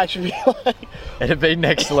 It would actually be like... It'd be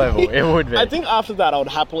next level. It would be. I think after that I would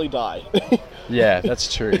happily die. Yeah,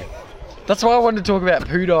 that's true. That's why I wanted to talk about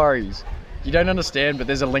Poo Diaries. You don't understand, but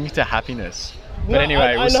there's a link to happiness. But No,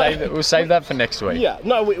 anyway, I we'll save that for next week. Yeah,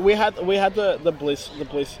 no, we had the bliss.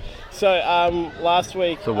 So last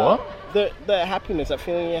week... The what? The happiness, that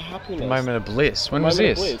feeling of happiness. Moment of bliss. When was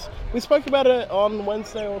Moment of this? bliss. We spoke about it on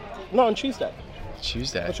Wednesday on Tuesday.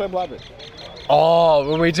 Tuesday. That's right, Blabber. Oh,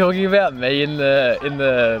 were we talking about me in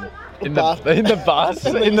the bus?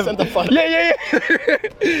 And then you sent the photo. Yeah.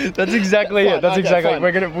 That's exactly Fine, it. That's okay,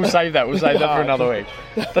 exactly. fine. We'll save that. We'll save that for another week.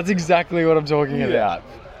 That's exactly what I'm talking about.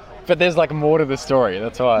 But there's like more to the story.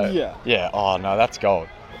 That's why. Yeah. Yeah. Oh no, that's gold.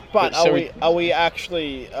 But So are we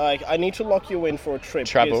actually like? I need to lock you in for a trip.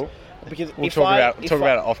 Travel. Because We'll if talk I- about if it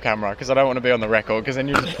off camera because I don't want to be on the record because then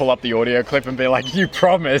you just pull up the audio clip and be like, you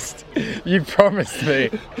promised me.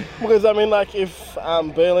 Because I mean, like, if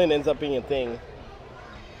Berlin ends up being a thing,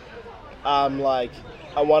 like,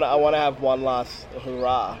 I want to have one last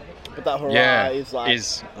hurrah. But that hurrah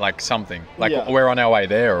is like something like Yeah. we're on our way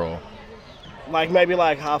there or like maybe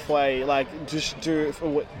like halfway, like just do it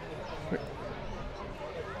for.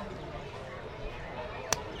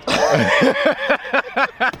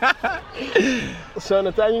 So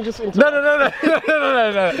Nathaniel just no,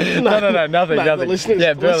 nothing. the listeners-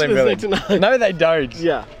 Yeah, Berlin. listeners need to know. No, they don't.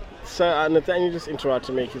 Yeah. So Nathaniel just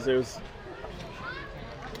interrupted me because it was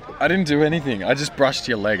I didn't do anything. I just brushed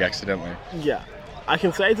your leg accidentally. yeah. I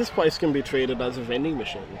can say this place can be treated as a vending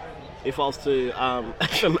machine. If I was to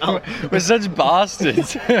FML. We're such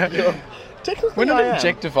bastards. Technically, We're not I am.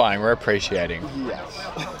 objectifying. We're appreciating. Yes.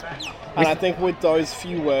 And I think with those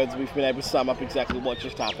few words, we've been able to sum up exactly what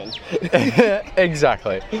just happened.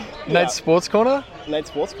 Exactly. Nate's Sports Corner. Nate's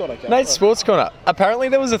Sports Corner. Okay. Nate's Sports Corner. Apparently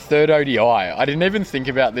there was a third ODI. I didn't even think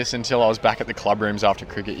about this until I was back at the club rooms after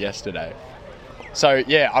cricket yesterday. So,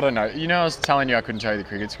 yeah, I don't know. You know I was telling you I couldn't tell you the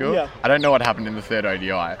cricket score? Yeah. I don't know what happened in the third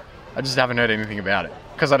ODI. I just haven't heard anything about it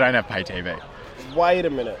because I don't have pay TV. Wait a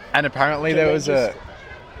minute. And apparently Can there they was just-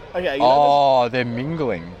 Okay. You know Oh, they're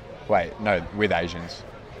mingling. Wait, no, with Asians.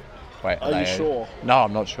 Wait, Are you sure? No,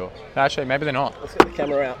 I'm not sure. No, actually, maybe they're not. let's get the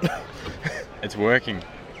camera out. It's working.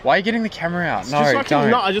 Why are you getting the camera out? No, Just like don't.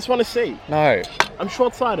 No, I just want to see. No. I'm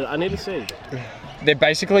short-sighted. I need to see. They're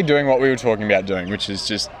basically doing what we were talking about doing, which is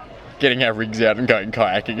just getting our rigs out and going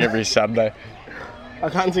kayaking every Sunday. I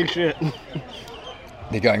can't see shit.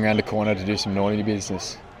 They're going around a corner to do some naughty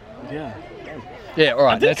business. Yeah. Yeah, all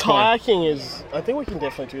right. I think That's fine. kayaking is. I think we can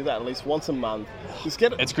definitely do that at least once a month. Just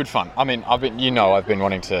get it. It's good fun. I mean, I've been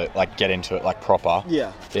wanting to like get into it like proper.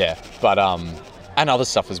 Yeah. Yeah, but and other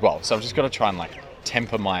stuff as well. So I've just got to try and like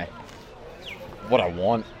temper what I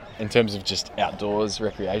want in terms of just outdoors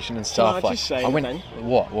recreation and stuff. I like just say I went anything?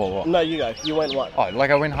 what? No, you go. You went what? Oh,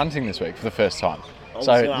 like I went hunting this week for the first time. was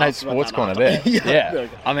So gonna Nate's ask about Sports that Corner after. there. Yeah, Yeah.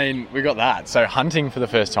 okay. I mean, we got that. So hunting for the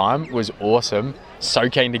first time was awesome. So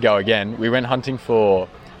keen to go again. We went hunting for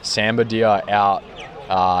Samba deer out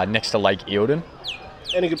next to Lake Eildon.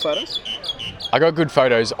 Any good photos? I got good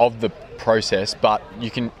photos of the process, but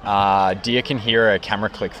you can deer can hear a camera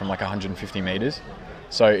click from like 150 meters,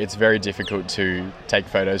 so it's very difficult to take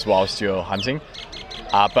photos whilst you're hunting.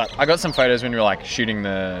 But I got some photos when we were like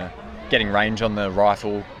getting range on the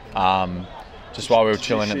rifle, just while we were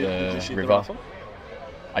chilling Did you at shoot the the river. rifle?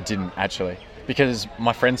 I didn't actually, because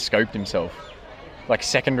my friend scoped himself. Like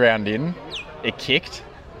second round in, it kicked.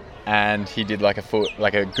 And he did like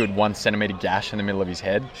a good 1 centimeter gash in the middle of his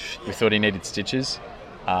head. We thought he needed stitches,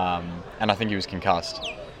 and I think he was concussed.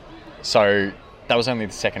 So that was only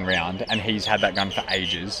the second round, and he's had that gun for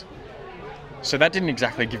ages. So that didn't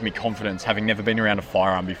exactly give me confidence, having never been around a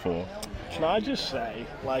firearm before. Can I just say,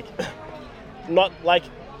 like, not like,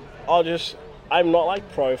 I'm not like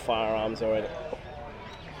pro firearms or anything.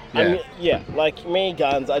 Yeah. I mean, yeah, like me,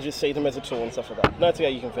 guns, I just see them as a tool and stuff like that. No, it's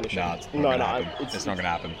okay, you can finish No, it. it's not gonna happen. It's It's not gonna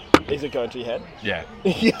happen. Is it going to your head? Yeah,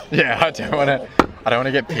 Yeah. yeah. I don't want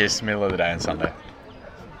to get pissed middle of the day on Sunday.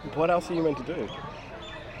 What else are you meant to do?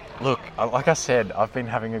 Look, like I said, I've been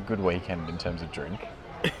having a good weekend in terms of drink.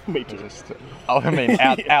 Me too. Out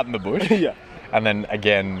in the bush. Yeah. And then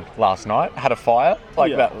again last night, had a fire,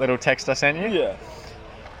 like Yeah. that little text I sent you. Yeah.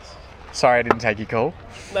 Sorry I didn't take your call.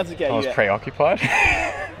 That's okay. I was yeah. preoccupied.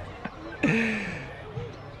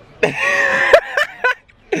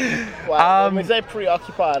 Wow. When we say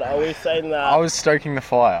preoccupied, are we saying that? I was stoking the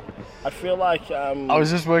fire. I feel like. I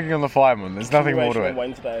was just working on the fireman. There's nothing more to it.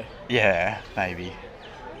 Wednesday. Yeah, maybe.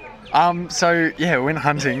 So yeah, we went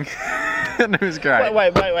hunting, and it was great.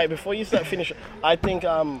 Wait! Before you start finish, I think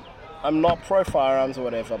I'm not pro firearms or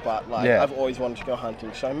whatever, but like Yeah. I've always wanted to go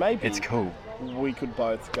hunting, so maybe It's cool. we could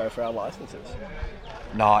both go for our licenses.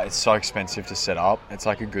 No, it's so expensive to set up. It's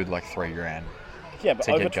like a good like $3,000. Yeah, but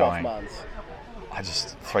To over get 12 going. months. I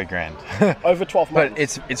just $3,000. Over 12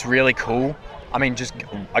 months. But it's really cool. I mean, just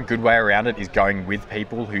a good way around it is going with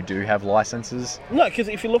people who do have licenses. No, because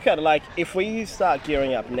if you look at it, like, if we start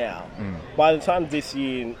gearing up now, by the time this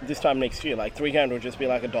time next year, like, $3,000 will just be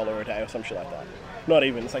like $1 a day or some shit like that. Not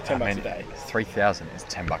even, it's like $10 a day. 3,000 is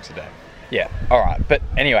 $10 a day. Yeah, all right. But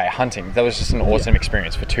anyway, hunting. That was just an awesome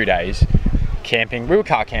experience for 2 days. Camping. We were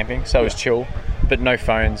car camping, so it was chill. But no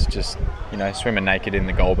phones, just, swimming naked in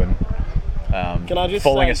the Goulburn. Can I just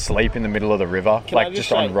falling say- asleep in the middle of the river, Can I like just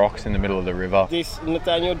just on say- rocks in the middle of the river.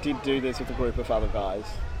 Nathaniel did do this with a group of other guys,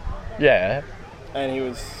 Yeah, and he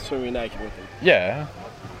was swimming naked with them. yeah.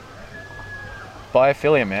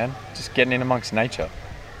 Biophilia, man. Just getting in amongst nature.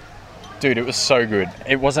 Dude, it was so good.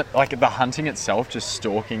 It wasn't like the hunting itself, just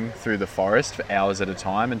stalking through the forest for hours at a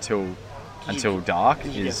time until dark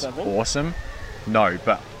did you get is something? awesome. No,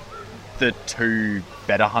 but the two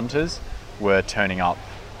better hunters were turning up.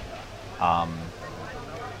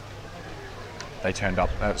 They turned up.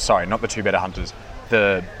 Sorry, not the two better hunters.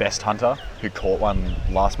 The best hunter who caught one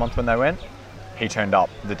last month when they went, he turned up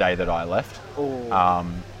the day that I left. Oh.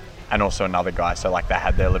 And also another guy. So like they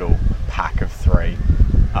had their little pack of 3.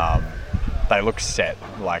 They look set.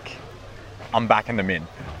 Like I'm backing them in.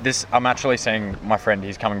 I'm actually seeing my friend.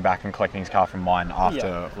 He's coming back and collecting his car from mine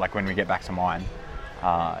after, like when we get back to mine.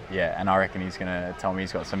 And I reckon he's gonna tell me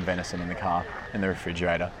he's got some venison in the car in the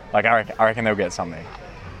refrigerator. Like I reckon they'll get something.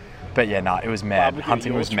 But yeah, no, it was mad. Barbecue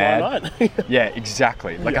Hunting was yours mad. tomorrow night. Yeah,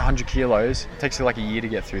 exactly. Like 100 kilos. It takes you like a year to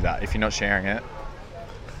get through that if you're not sharing it.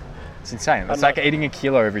 It's insane. It's like eating a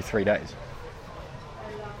kilo every 3 days.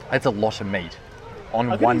 It's a lot of meat on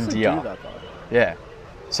I could one easily deer. do that, though. Yeah.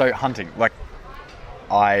 So hunting, like,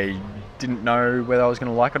 I didn't know whether I was going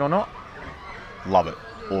to like it or not. Love it.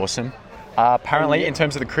 Awesome. Apparently, in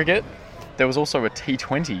terms of the cricket, there was also a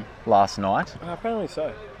T20 last night. Apparently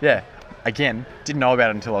so. Yeah. Again, didn't know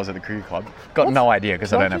about it until I was at the cricket club. Got no idea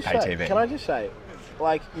because I don't have pay TV. Can I just say,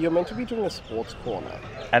 like, you're meant to be doing a sports corner.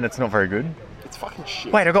 And it's not very good. It's fucking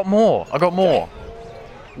shit. Wait, I got more.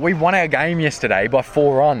 We won our game yesterday by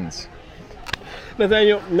 4 runs.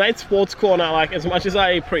 Nathaniel, Nate's sports corner, like, as much as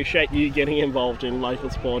I appreciate you getting involved in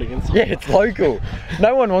local sporting and stuff. Yeah, it's local.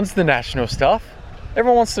 No one wants the national stuff.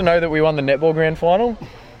 Everyone wants to know that we won the netball grand final.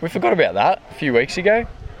 We forgot about that a few weeks ago.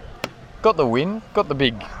 Got the win. Got the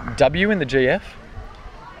big W in the GF.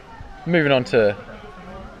 Moving on to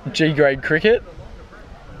G grade cricket.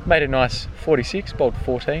 Made a nice 46, bowled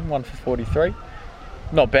 14, 1 for 43.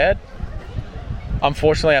 Not bad.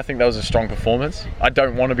 Unfortunately, I think that was a strong performance. I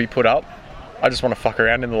don't want to be put up. I just want to fuck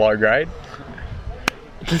around in the low grade.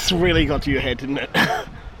 This really got to your head, didn't it?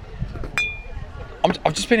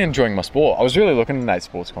 I've just been enjoying my sport. I was really looking at Nate's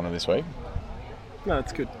Sports Corner this week. No,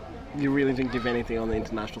 it's good. You really didn't give anything on the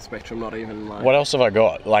international spectrum, not even like... What else have I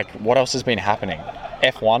got? Like, what else has been happening?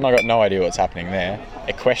 F1, I got no idea what's happening there.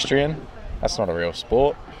 Equestrian, that's not a real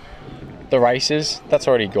sport. The races, that's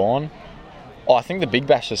already gone. Oh, I think the Big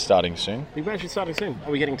Bash is starting soon. Big Bash is starting soon.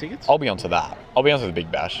 Are we getting tickets? I'll be onto that. I'll be onto the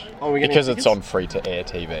Big Bash. Are we getting because it's tickets? on free-to-air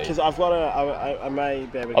TV. Because I've got I may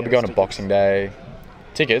be able to I'll be get going us to Boxing Day.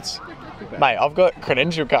 Tickets? Bash. Mate, I've got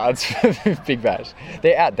credential cards for the Big Bash.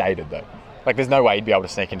 They're outdated, though. Like, there's no way you'd be able to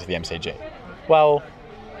sneak into the MCG. Well,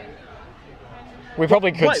 we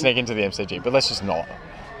probably could wait. sneak into the MCG, but let's just not.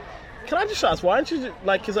 Can I just ask, why aren't you,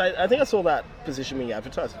 like, because I think I saw that position being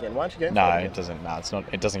advertised again. Why aren't you going No, for it it doesn't. No, it's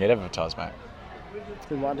not. It doesn't get advertised, mate.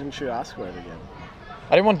 Then why didn't you ask for it again?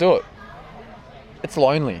 I didn't want to do it. It's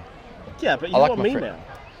lonely. Yeah, but you I like want my me friend. now.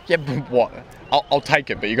 Yeah, but what? I'll take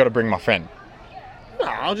it, but you got to bring my friend. No,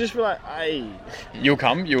 I'll just be like, hey. You'll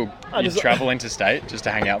come. You travel interstate just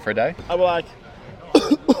to hang out for a day. I'm like,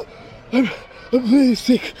 I'm really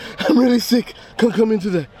sick. I'm really sick. Can't come in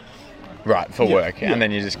today. Right, for work, yeah. and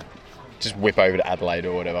then you just whip over to Adelaide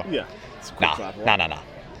or whatever. Yeah. It's a quick Nah, drive, right? nah.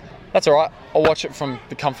 That's all right. I'll watch it from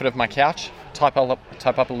the comfort of my couch. Type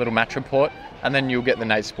up a little match report. and then you'll get the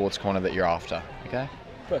Nate Sports Corner that you're after. Okay.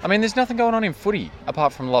 Perfect. I mean, there's nothing going on in footy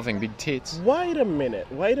apart from loving big tits. Wait a minute.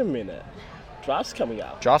 Draft's coming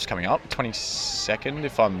up. Draft's coming up,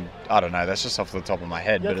 22nd. I don't know. That's just off the top of my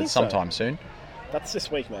head, Yeah, I but think it's so. sometime soon. That's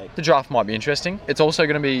this week, mate. The draft might be interesting. It's also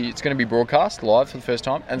going to be broadcast live for the first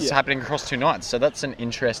time, and it's Yeah. happening across 2 nights. So that's an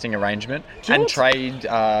interesting arrangement. Do you know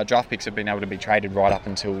And draft picks have been able to be traded right up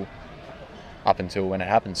until when it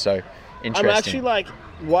happens. So interesting. I'm actually like,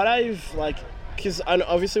 because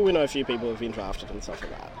obviously we know a few people who've been drafted and stuff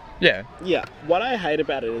like that. Yeah. Yeah, what I hate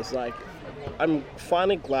about it is like, I'm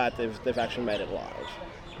finally glad they've actually made it live.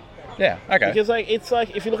 Yeah. Okay. Because like it's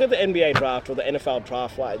like if you look at the NBA draft or the NFL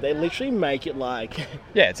draft, like they literally make it like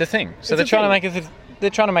Yeah, it's a thing. So It's they're a trying thing. to make it. They're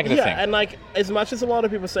trying to make it a yeah, thing. and like as much as a lot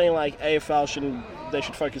of people are saying like AFL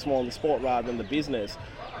should focus more on the sport rather than the business.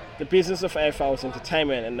 The business of AFL is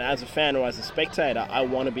entertainment, and as a fan or as a spectator, I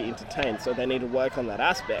want to be entertained. So they need to work on that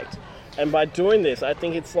aspect. And by doing this, I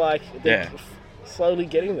think it's like they're slowly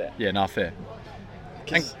getting there. Yeah, not fair.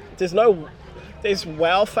 'Cause there's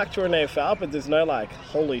wow factor in AFL, but there's no like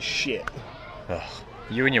holy shit. Ugh,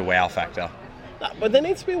 you and your wow factor. No, but there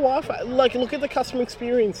needs to be wow factor. Like look at the customer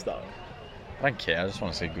experience though. I don't care. I just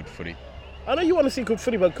want to see good footy. I know you want to see good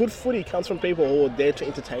footy, but good footy comes from people who are there to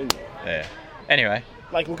entertain you. Yeah. Anyway,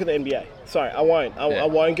 Like look at the NBA. Sorry, I won't. Yeah. I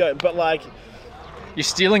won't go. But like, you're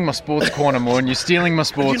stealing my sports corner, Moon. You're stealing my you're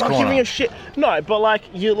sports not corner. giving a shit. No, but like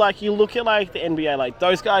you look at like the NBA. Like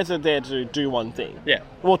those guys are there to do one thing. Yeah.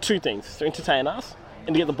 Well, two things: to entertain us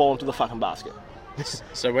and to get the ball into the fucking basket.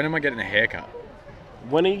 So when am I getting a haircut?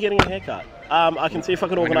 When are you getting a haircut? I can see if I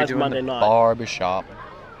can When are we organise doing Monday the night. barber shop?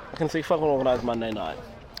 I can see if I can organise Monday night.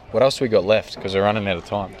 What else we got left? Because we're running out of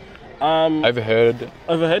time. Overheard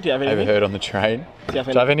Overheard? Do you have anything? overheard on the train. Do you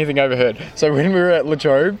have Do I have anything overheard? So when we were at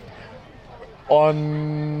Latrobe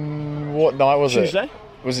on what night was it? Tuesday?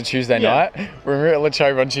 Was it Tuesday Yeah. night? When we were at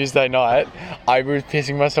Latrobe on Tuesday night, I was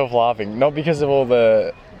pissing myself laughing. Not because of all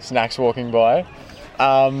the snacks walking by.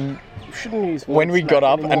 You shouldn't use When we snack got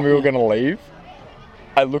up anymore. and we were going to leave,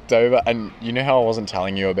 I looked over and you know how I wasn't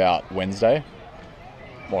telling you about Wednesday?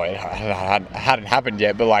 Well, it hadn't happened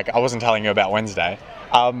yet, but like I wasn't telling you about Wednesday.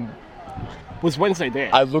 Was Wednesday there?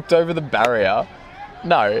 I looked over the barrier.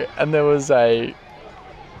 No, and there was a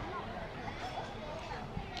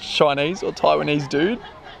Chinese or Taiwanese dude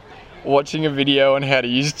watching a video on how to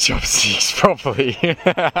use chopsticks properly.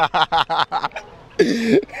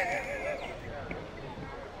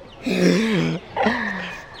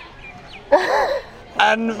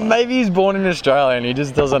 And maybe he's born in Australia and he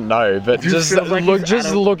just doesn't know. But Just just feels like he's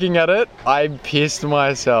adult. looking at it, I pissed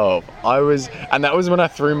myself. And that was when I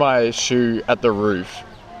threw my shoe at the roof,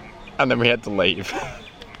 and then we had to leave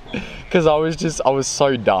because I was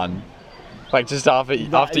so done. Like just after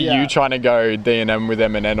yeah. you trying to go D&M with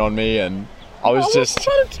M&N on me, and I was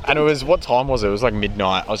and it was, what time was it? It was like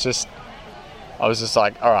midnight. I was just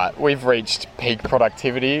like, all right, we've reached peak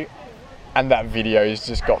productivity. And that video's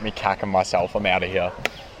just got me cacking myself. I'm out of here.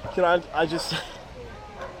 Can I just... One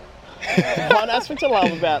aspect I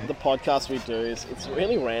love about the podcast we do is it's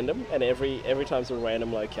really random, and every time's a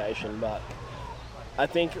random location, but I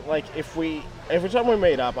think like every time we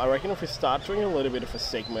meet up, I reckon if we start doing a little bit of a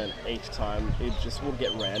segment each time, it just will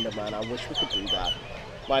get random, man. I wish we could do that.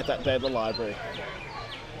 Like that day at the library.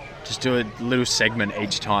 Just do a little segment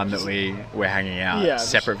each time that we're hanging out, Yeah,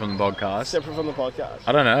 separate from the podcast. Separate from the podcast.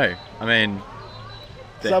 I don't know. I mean,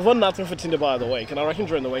 So I've got nothing for Tinder Buy of the Week, and I reckon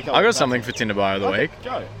during the week I got something for Tinder Buy of the Okay, week.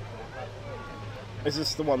 Go. Is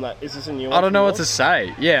this the one is this a new one? I don't know what from to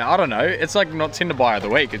say. Yeah, I don't know. It's like not Tinder Buy of the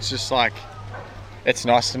week. It's just like, it's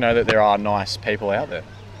nice to know that there are nice people out there.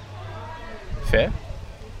 Fair?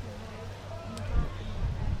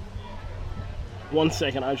 1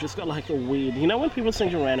 second, I just got like a weird... You know when people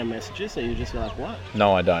send you random messages, so you just go like, what?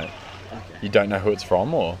 No, I don't. Okay. You don't know who it's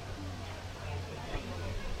from, or?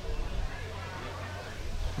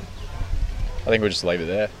 I think we'll just leave it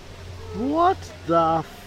there. What the